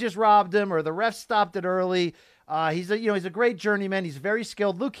judges robbed him or the refs stopped it early. He's a great journeyman. He's very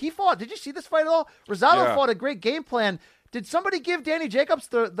skilled. Luke, he fought. Did you see this fight at all? Rosado fought a great game plan. Did somebody give Danny Jacobs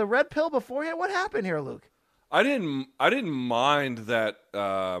the red pill beforehand? What happened here, Luke? I didn't mind that.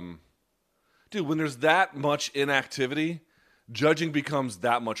 Dude, when there's that much inactivity, judging becomes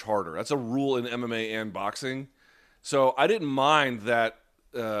that much harder. That's a rule in MMA and boxing. So I didn't mind that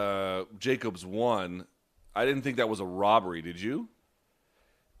Jacobs won. I didn't think that was a robbery. Did you?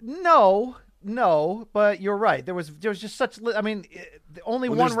 No, but you're right. There was just such. I mean, only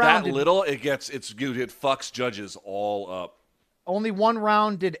when one round. That little, it fucks judges all up. Only one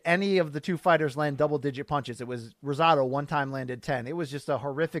round did any of the two fighters land double-digit punches. It was Rosado one time landed 10. It was just a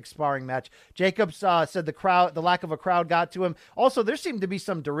horrific sparring match. Jacobs said the lack of a crowd got to him. Also, there seemed to be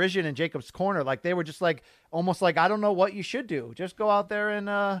some derision in Jacobs' corner. Like they were just almost like, I don't know what you should do. Just go out there and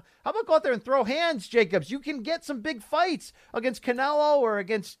how about go out there and throw hands, Jacobs? You can get some big fights against Canelo or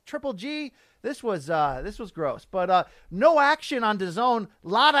against Triple G. This was gross, but no action on DAZN. A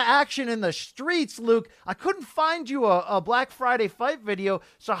lot of action in the streets, Luke. I couldn't find you a Black Friday fight video,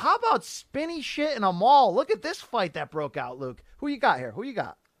 so how about spinny shit in a mall? Look at this fight that broke out, Luke. Who you got here? Who you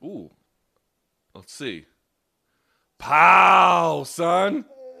got? Ooh, let's see. Pow, son!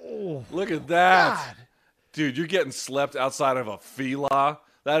 Oh, look at that, God. Dude. You're getting slept outside of a Fila.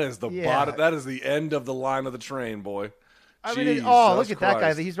 That is the bottom. That is the end of the line of the train, boy. I mean, look at that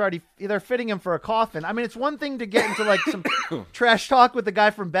guy. They're fitting him for a coffin. I mean, it's one thing to get into some trash talk with the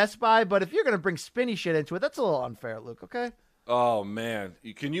guy from Best Buy, but if you're going to bring spinny shit into it, that's a little unfair, Luke, okay? Oh, man.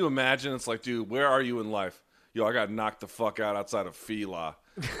 Can you imagine? It's like, dude, where are you in life? Yo, I got knocked the fuck out outside of Fila.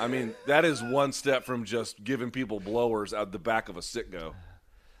 I mean, that is one step from just giving people blowers out the back of a Citgo.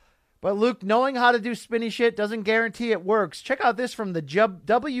 But, Luke, knowing how to do spinny shit doesn't guarantee it works. Check out this from the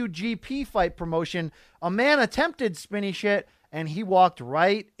WGP fight promotion. A man attempted spinny shit, and he walked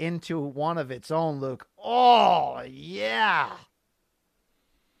right into one of its own, Luke. Oh, yeah.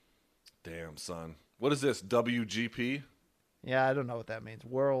 Damn, son. What is this, WGP? Yeah, I don't know what that means.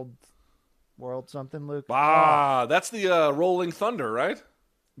 World something, Luke? That's the Rolling Thunder, right?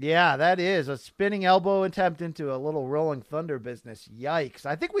 Yeah, that is a spinning elbow attempt into a little Rolling Thunder business. Yikes.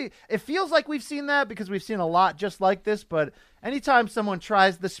 I think it feels like we've seen that because we've seen a lot just like this, but anytime someone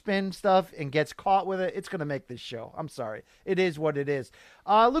tries the spin stuff and gets caught with it, it's going to make this show. I'm sorry. It is what it is.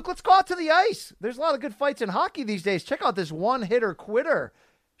 Luke, let's go out to the ice. There's a lot of good fights in hockey these days. Check out this one-hitter quitter.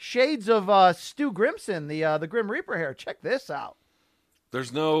 Shades of Stu Grimson, the Grim Reaper here. Check this out.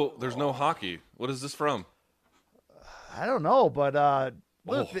 There's no hockey. What is this from? I don't know, but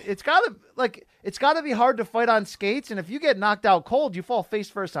Luke, it's gotta be hard to fight on skates, and if you get knocked out cold, you fall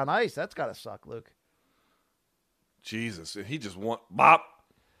face first on ice. That's gotta suck, Luke. Jesus, and he just bop.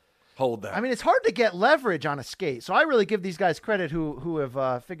 Hold that. I mean, it's hard to get leverage on a skate, so I really give these guys credit who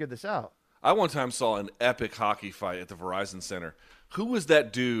have figured this out. I one time saw an epic hockey fight at the Verizon Center. Who was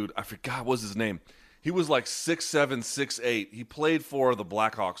that dude? I forgot what was his name. He was like 6'7", 6'8". He played for the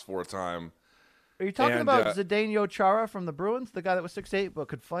Blackhawks for a time. Are you talking And, about Zdeno Chara from the Bruins, the guy that was 6'8" but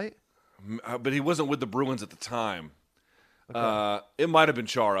could fight? But he wasn't with the Bruins at the time. Okay. It might have been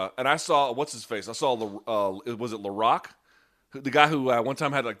Chara. And I saw, what's his face? I saw, was it LaRock? The guy who one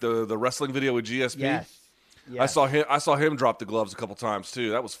time had like the wrestling video with GSP? Yes. I saw him drop the gloves a couple times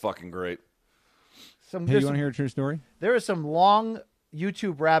too. That was fucking great. Hey, you want to hear a true story? There are some long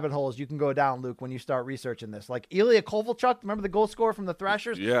YouTube rabbit holes you can go down, Luke, when you start researching this. Like Ilya Kovalchuk, remember the goal scorer from the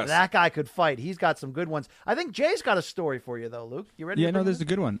Thrashers? Yes. That guy could fight. He's got some good ones. I think Jay's got a story for you, though, Luke. You ready? Yeah, no, there's a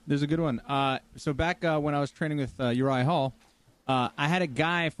good one. So back when I was training with Uriah Hall, I had a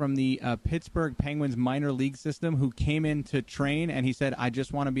guy from the Pittsburgh Penguins minor league system who came in to train, and he said, I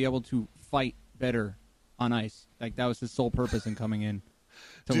just want to be able to fight better on ice. Like, that was his sole purpose in coming in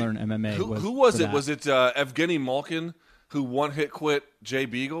to learn MMA. Who was it? Was it Evgeny Malkin? Who one-hit quit Jay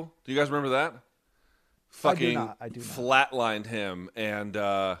Beagle? Do you guys remember that? Fucking I do not. Flatlined him, and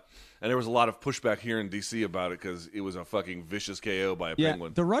there was a lot of pushback here in D.C. about it because it was a fucking vicious KO by a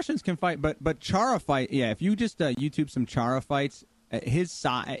Penguin. The Russians can fight, but Chara fight. Yeah, if you just YouTube some Chara fights, his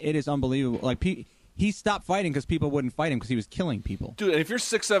side, it is unbelievable. Like he stopped fighting because people wouldn't fight him because he was killing people. Dude, and if you're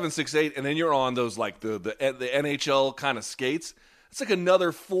 6'7", 6'8", and then you're on those like the NHL kind of skates, it's like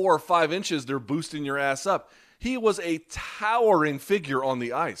another 4 or 5 inches they're boosting your ass up. He was a towering figure on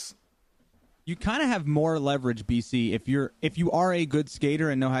the ice. You kind of have more leverage, BC. If you are a good skater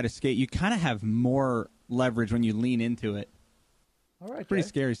and know how to skate, you kind of have more leverage when you lean into it. All right, pretty Jay.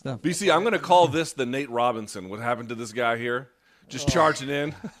 scary stuff. BC, I'm going to call this the Nate Robinson. What happened to this guy here? Just charging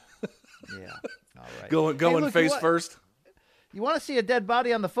in. Yeah. All right. Going Luke, face first. You want to see a dead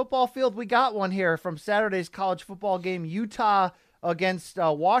body on the football field? We got one here from Saturday's college football game, Utah against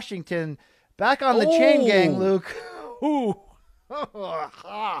Washington. Back on the chain gang, Luke. Ooh.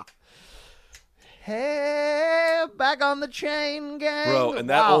 Hey, back on the chain gang. Bro, and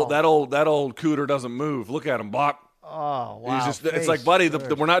that old cooter doesn't move. Look at him, Bach. Oh, wow. It's like, buddy,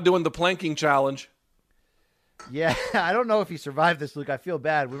 we're not doing the planking challenge. Yeah, I don't know if he survived this, Luke. I feel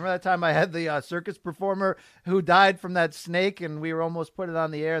bad. Remember that time I had the circus performer who died from that snake, and we were almost put it on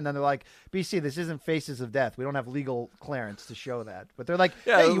the air, and then they're like, BC, this isn't Faces of Death. We don't have legal clearance to show that. But they're like,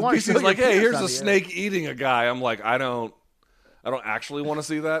 yeah, hey, you want to show BC's like, hey, here's on a the snake eating a guy. I'm like, I don't actually want to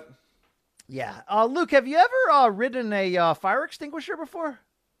see that. Yeah. Luke, have you ever ridden a fire extinguisher before?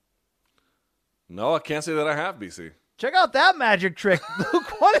 No, I can't say that I have, BC. Check out that magic trick,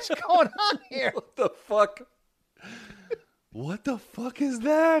 Luke. What is going on here? What the fuck? What the fuck is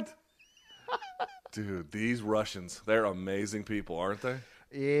that? Dude, these Russians, they're amazing people, aren't they?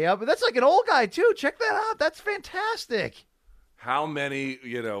 Yeah, but that's like an old guy, too. Check that out. That's fantastic. How many,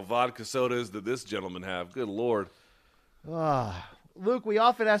 vodka sodas did this gentleman have? Good Lord. Luke, we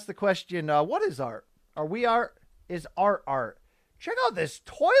often ask the question, what is art? Are we art? Is art art? Check out this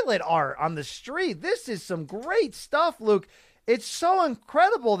toilet art on the street. This is some great stuff, Luke. It's so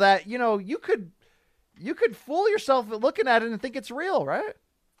incredible that, you could fool yourself looking at it and think it's real, right?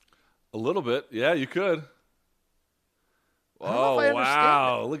 A little bit. Yeah, you could. Oh,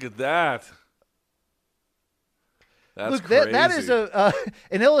 wow. Look at that. That's Luke, crazy. that is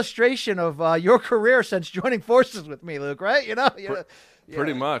an illustration of your career since joining forces with me, Luke, right?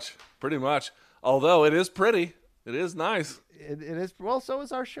 Pretty much. Although it is pretty. It is nice. It is. Well, so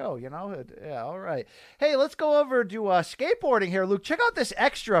is our show, Yeah, all right. Hey, let's go over to skateboarding here, Luke. Check out this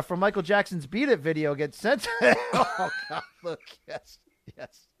extra from Michael Jackson's Beat It video. Gets sent. Oh, God, look. Yes.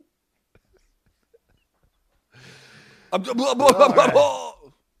 Right.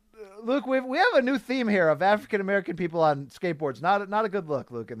 Luke, we have a new theme here of African American people on skateboards. Not a good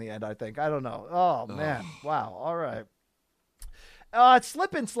look, Luke. In the end, I think. I don't know. Oh man, wow. All right. It's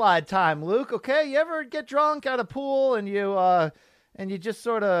slip and slide time, Luke. Okay, you ever get drunk at a pool and you just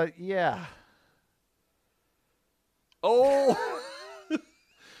sort of Oh,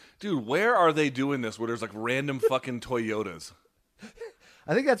 dude, where are they doing this? Where there's like random fucking Toyotas?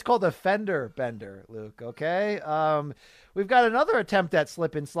 I think that's called a fender bender, Luke. Okay. We've got another attempt at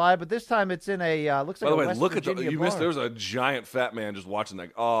slip and slide, but this time it's in a looks like. By the a way, West look Virginia at you bar. missed. There's a giant fat man just watching that.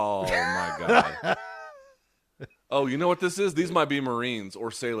 Oh my God. Oh, you know what this is? These might be Marines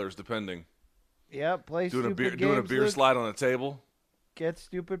or sailors, depending. Yep, play doing stupid doing a games, beer Luke. slide on a table. Get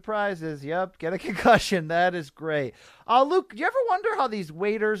stupid prizes. Yep, get a concussion. That is great. Luke, do you ever wonder how these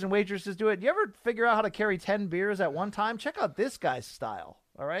waiters and waitresses do it? Do you ever figure out how to carry 10 beers at one time? Check out this guy's style.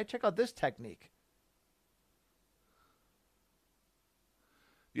 All right, check out this technique.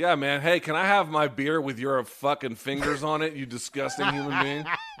 Yeah, man. Hey, can I have my beer with your fucking fingers on it, you disgusting human being?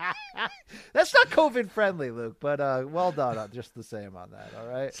 That's not COVID friendly, Luke, but well done just the same on that, all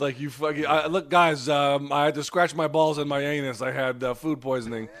right? It's like you fucking... look, guys, I had to scratch my balls and my anus. I had food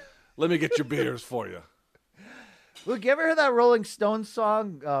poisoning. Let me get your beers for you. Luke, you ever heard that Rolling Stones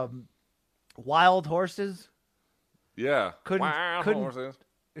song, Wild Horses? Yeah.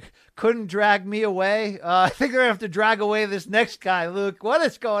 Couldn't drag me away. I think they're going to have to drag away this next guy, Luke. What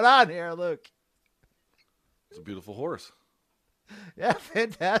is going on here, Luke? It's a beautiful horse. Yeah,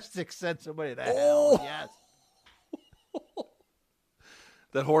 fantastic. Send somebody to hell. Yes.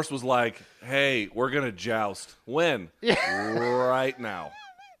 That horse was like, hey, we're going to joust. When? Yeah. Right now.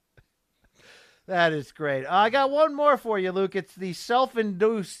 That is great. I got one more for you, Luke. It's the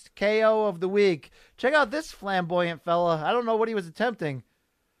self-induced KO of the week. Check out this flamboyant fella. I don't know what he was attempting.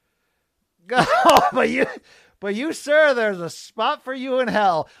 but you, sir, there's a spot for you in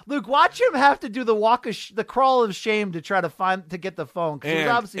hell. Luke, watch him have to do the crawl of shame to try to get the phone, because he's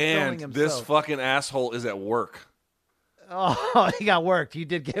obviously filming himself. This fucking asshole is at work. Oh, he got worked. He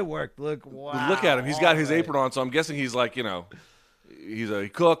did get worked, Luke. Wow. Look at him. He's got his apron on, so I'm guessing he's like, he's a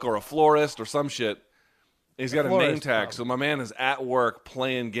cook or a florist or some shit. He's got a name tag, so my man is at work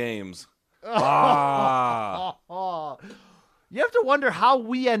playing games. You have to wonder how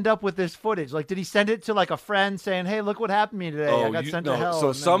we end up with this footage. Like, did he send it to like a friend saying, "Hey, look what happened to me today. I got sent to hell."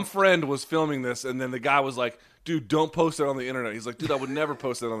 So some friend was filming this, and then the guy was like, "Dude, don't post it on the internet." He's like, "Dude, I would never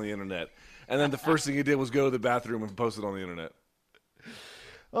post it on the internet." And then the first thing he did was go to the bathroom and post it on the internet.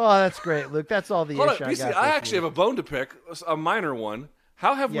 Oh, that's great, Luke. That's all the issue I got. I actually have a bone to pick, a minor one.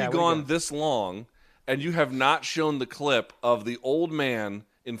 How have we gone this long, and you have not shown the clip of the old man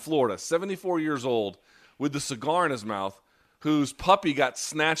in Florida, 74 years old, with the cigar in his mouth, whose puppy got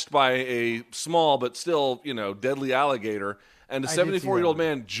snatched by a small but still, deadly alligator, and a 74-year-old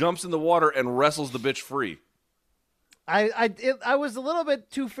man jumps in the water and wrestles the bitch free? I was a little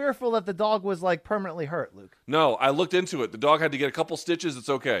bit too fearful that the dog was like permanently hurt, Luke. No, I looked into it. The dog had to get a couple stitches. It's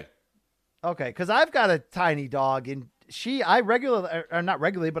okay. Okay, because I've got a tiny dog, and not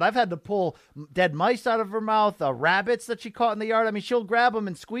regularly, but I've had to pull dead mice out of her mouth, rabbits that she caught in the yard. I mean, she'll grab them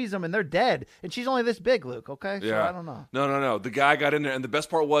and squeeze them, and they're dead. And she's only this big, Luke, okay? Yeah. So I don't know. No. The guy got in there, and the best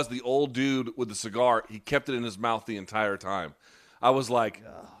part was the old dude with the cigar, he kept it in his mouth the entire time. I was like,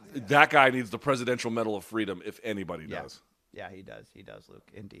 that guy needs the Presidential Medal of Freedom, if anybody does. Yeah, he does. He does, Luke.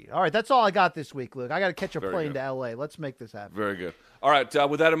 Indeed. All right, that's all I got this week, Luke. I got to catch a plane to L.A. Let's make this happen. Very good. All right,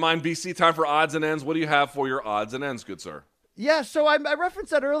 with that in mind, BC, time for odds and ends. What do you have for your odds and ends, good sir? Yeah, so I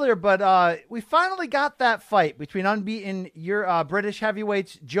referenced that earlier, but we finally got that fight between unbeaten British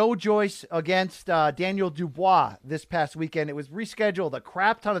heavyweights Joe Joyce against Daniel Dubois this past weekend. It was rescheduled a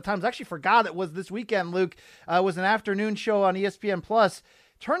crap ton of times. I actually forgot it was this weekend, Luke. It was an afternoon show on ESPN+.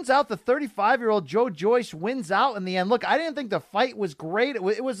 Turns out the 35-year-old Joe Joyce wins out in the end. Look, I didn't think the fight was great.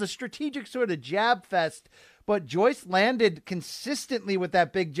 It was a strategic sort of jab fest, but Joyce landed consistently with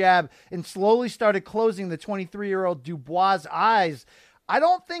that big jab and slowly started closing the 23-year-old Dubois' eyes. I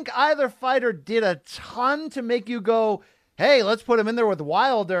don't think either fighter did a ton to make you go, hey, let's put him in there with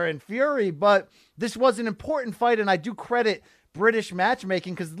Wilder and Fury, but this was an important fight, and I do credit British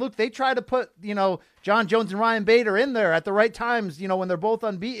matchmaking because, look, they try to put, John Jones and Ryan Bader in there at the right times, when they're both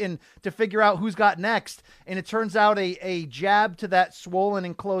unbeaten to figure out who's got next. And it turns out a jab to that swollen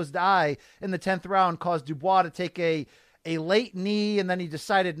and closed eye in the 10th round caused Dubois to take a late knee, and then he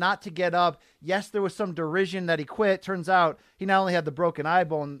decided not to get up. Yes, there was some derision that he quit. Turns out he not only had the broken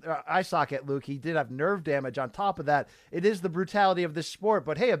eye socket, Luke, he did have nerve damage on top of that. It is the brutality of this sport.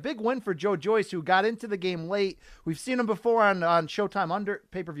 But hey, a big win for Joe Joyce, who got into the game late. We've seen him before on Showtime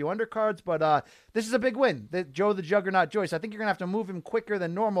pay-per-view undercards, but this is a big win. Joe the Juggernaut Joyce. I think you're going to have to move him quicker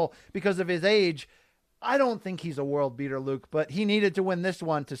than normal because of his age. I don't think he's a world beater, Luke, but he needed to win this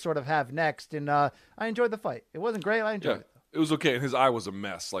one to sort of have next, and I enjoyed the fight. It wasn't great. I enjoyed it. It was okay, and his eye was a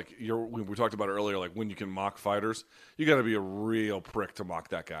mess. Like we talked about it earlier, like when you can mock fighters, you got to be a real prick to mock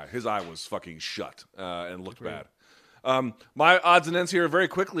that guy. His eye was fucking shut and looked bad. My odds and ends here very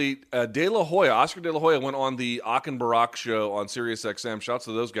quickly. Oscar De La Hoya went on the Akin Barak show on SiriusXM. Shouts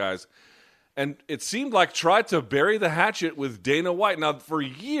to those guys. And it seemed like tried to bury the hatchet with Dana White. Now, for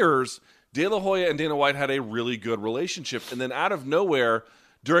years, De La Hoya and Dana White had a really good relationship. And then out of nowhere,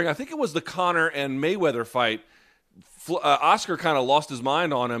 during, I think it was the Conor and Mayweather fight, Oscar kind of lost his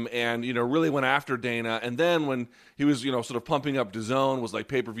mind on him and, really went after Dana. And then when he was, sort of pumping up DAZN, was like,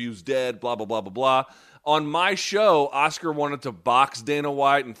 pay-per-view's dead, blah, blah, blah, blah, blah. On my show, Oscar wanted to box Dana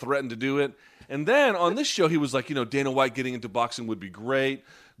White and threatened to do it. And then on this show, he was like, Dana White getting into boxing would be great.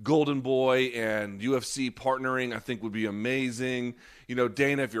 Golden Boy and UFC partnering, I think, would be amazing.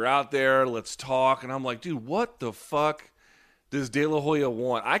 Dana, if you're out there, let's talk. And I'm like, dude, what the fuck does De La Hoya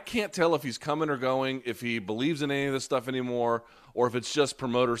want? I can't tell if he's coming or going, if he believes in any of this stuff anymore, or if it's just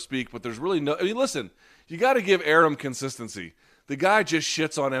promoter speak. But there's really no. I mean, listen, you got to give Arum consistency. The guy just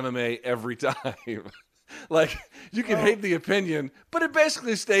shits on MMA every time. Like, you can hate the opinion, but it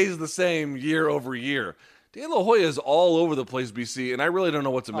basically stays the same year over year. De La Hoya is all over the place, BC, and I really don't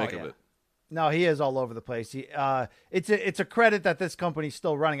know what to make of it. No, he is all over the place. It's a credit that this company's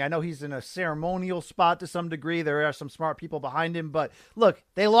still running. I know he's in a ceremonial spot to some degree. There are some smart people behind him, but look,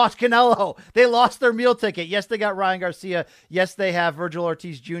 they lost Canelo. They lost their meal ticket. Yes, they got Ryan Garcia. Yes, they have Virgil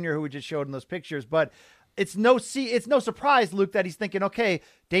Ortiz Jr., who we just showed in those pictures. But it's no surprise, Luke, that he's thinking, okay,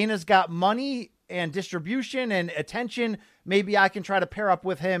 Dana's got money and distribution and attention. Maybe I can try to pair up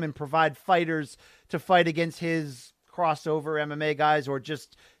with him and provide fighters to fight against his crossover MMA guys, or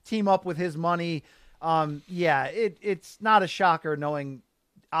just team up with his money. It's not a shocker knowing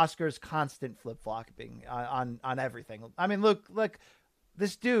Oscar's constant flip-flopping on everything. I mean, look,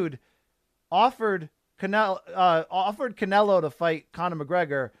 this dude offered Canelo to fight Conor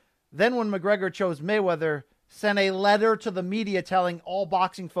McGregor. Then when McGregor chose Mayweather, sent a letter to the media telling all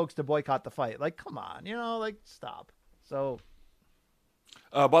boxing folks to boycott the fight. Like, come on, stop. So,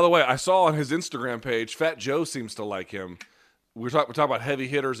 by the way, I saw on his Instagram page, Fat Joe seems to like him. We're talking about heavy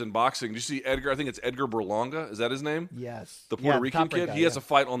hitters in boxing. Do you see Edgar? I think it's Edgar Berlanga. Is that his name? Yes. The Puerto Rican kid. Guy, he has a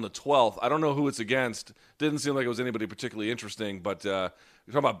fight on the 12th. I don't know who it's against. Didn't seem like it was anybody particularly interesting, but we're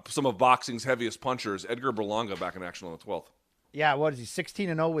talking about some of boxing's heaviest punchers. Edgar Berlanga back in action on the 12th. Yeah, what is he,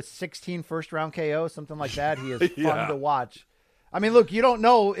 16-0 with 16 first-round KOs, something like that? He is fun to watch. I mean, look, you don't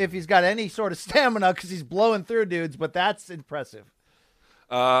know if he's got any sort of stamina because he's blowing through dudes, but that's impressive.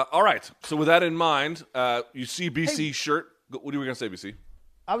 All right, so with that in mind, you see BC shirt. What are we going to say, BC?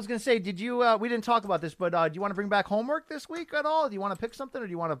 I was going to say, did you we didn't talk about this, but do you want to bring back homework this week at all? Do you want to pick something, or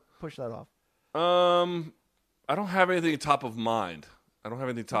do you want to push that off? I don't have anything top of mind.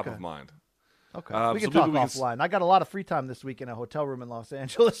 Of mind. Okay, we can talk offline. I got a lot of free time this week in a hotel room in Los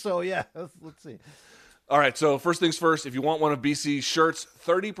Angeles, so yeah, let's see. All right, so first things first, if you want one of BC's shirts,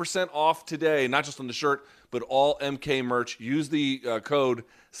 30% off today, not just on the shirt, but all MK merch. Use the code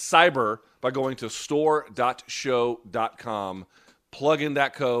CYBER by going to store.show.com. Plug in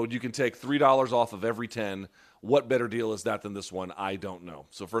that code. You can take $3 off of every 10. What better deal is that than this one? I don't know.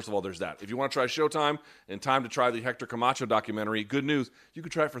 So first of all, there's that. If you want to try Showtime and time to try the Hector Camacho documentary, good news, you can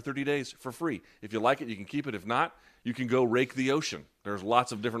try it for 30 days for free. If you like it, you can keep it. If not, you can go rake the ocean. There's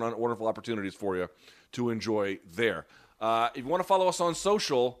lots of different wonderful opportunities for you to enjoy there. If you want to follow us on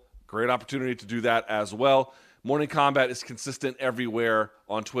social, great opportunity to do that as well. Morning Combat is consistent everywhere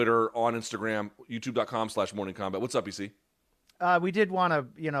on Twitter, on Instagram, youtube.com/Morning Combat. What's up, EC? We did want to,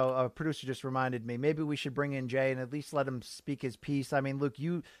 a producer just reminded me, maybe we should bring in Jay and at least let him speak his piece. I mean, Luke,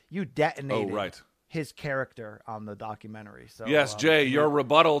 you detonated his character on the documentary. So yes, Jay, your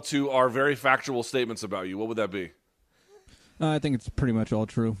rebuttal to our very factual statements about you, what would that be? I think it's pretty much all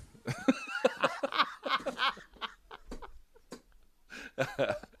true.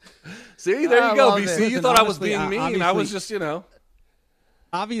 See, there you go, BC. Listen, you thought I was being mean. I was just,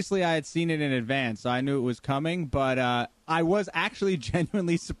 Obviously, I had seen it in advance, so I knew it was coming, but I was actually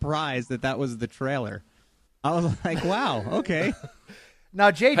genuinely surprised that was the trailer. I was like, wow, okay.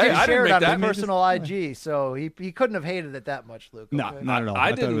 Now, Jay did share it on his personal IG, so he couldn't have hated it that much, Luke. No, not at all.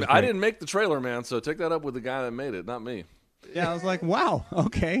 I didn't make the trailer, man, so take that up with the guy that made it, not me. Yeah, I was like, wow,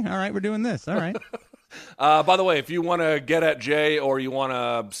 okay, all right, we're doing this, all right. By the way, if you want to get at Jay or you want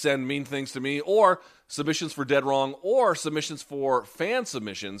to send mean things to me or submissions for Dead Wrong or submissions for fan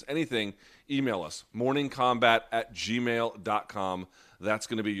submissions, anything, email us, morningcombat@gmail.com. That's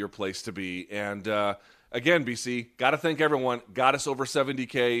going to be your place to be. And again, BC, got to thank everyone. Got us over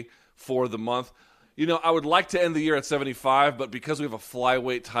 70K for the month. I would like to end the year at 75, but because we have a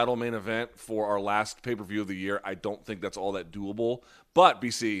flyweight title main event for our last pay-per-view of the year, I don't think that's all that doable. But,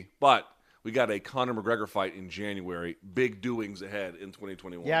 BC, we got a Conor McGregor fight in January. Big doings ahead in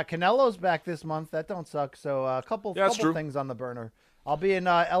 2021. Yeah, Canelo's back this month. That don't suck. So a couple things on the burner. I'll be in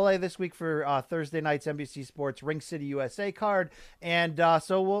L.A. this week for Thursday night's NBC Sports Ring City USA card. And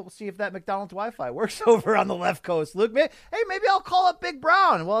so we'll see if that McDonald's Wi-Fi works over on the left coast. Luke, maybe I'll call up Big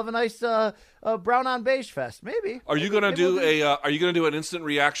Brown. We'll have a nice Brown on Beige fest. Maybe. Are you going to do an instant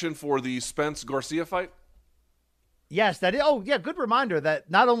reaction for the Spence Garcia fight? Yes, that is. Oh, yeah, good reminder that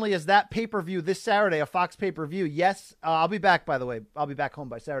not only is that pay-per-view this Saturday, a Fox pay-per-view, yes, I'll be back, by the way. I'll be back home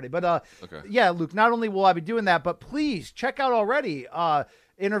by Saturday. But, okay. Yeah, Luke, not only will I be doing that, but please check out already.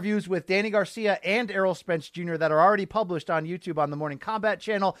 interviews with Danny Garcia and Errol Spence Jr. that are already published on YouTube on the Morning Combat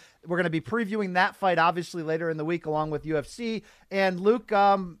channel. We're going to be previewing that fight, obviously, later in the week, along with UFC. And Luke,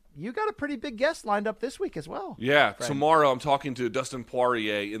 you got a pretty big guest lined up this week as well. Yeah, tomorrow I'm talking to Dustin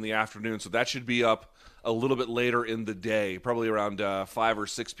Poirier in the afternoon, so that should be up a little bit later in the day, probably around 5 or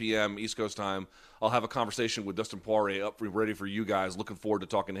 6 p.m. East Coast time. I'll have a conversation with Dustin Poirier up ready for you guys. Looking forward to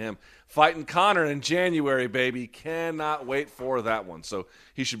talking to him. Fighting Conor in January, baby. Cannot wait for that one. So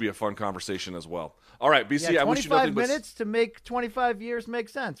he should be a fun conversation as well. All right, BC, yeah, I wish you nothing 25 but minutes to make 25 years make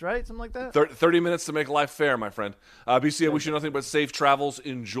sense, right? Something like that? 30 minutes to make life fair, my friend. BC, I wish you nothing but safe travels.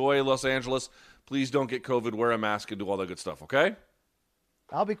 Enjoy Los Angeles. Please don't get COVID. Wear a mask and do all that good stuff, okay?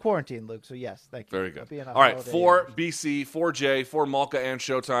 I'll be quarantined, Luke, so yes, thank you. Very good. All right, for BC, for Jay, for Malka and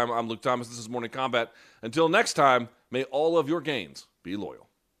Showtime, I'm Luke Thomas. This is Morning Combat. Until next time, may all of your gains be loyal.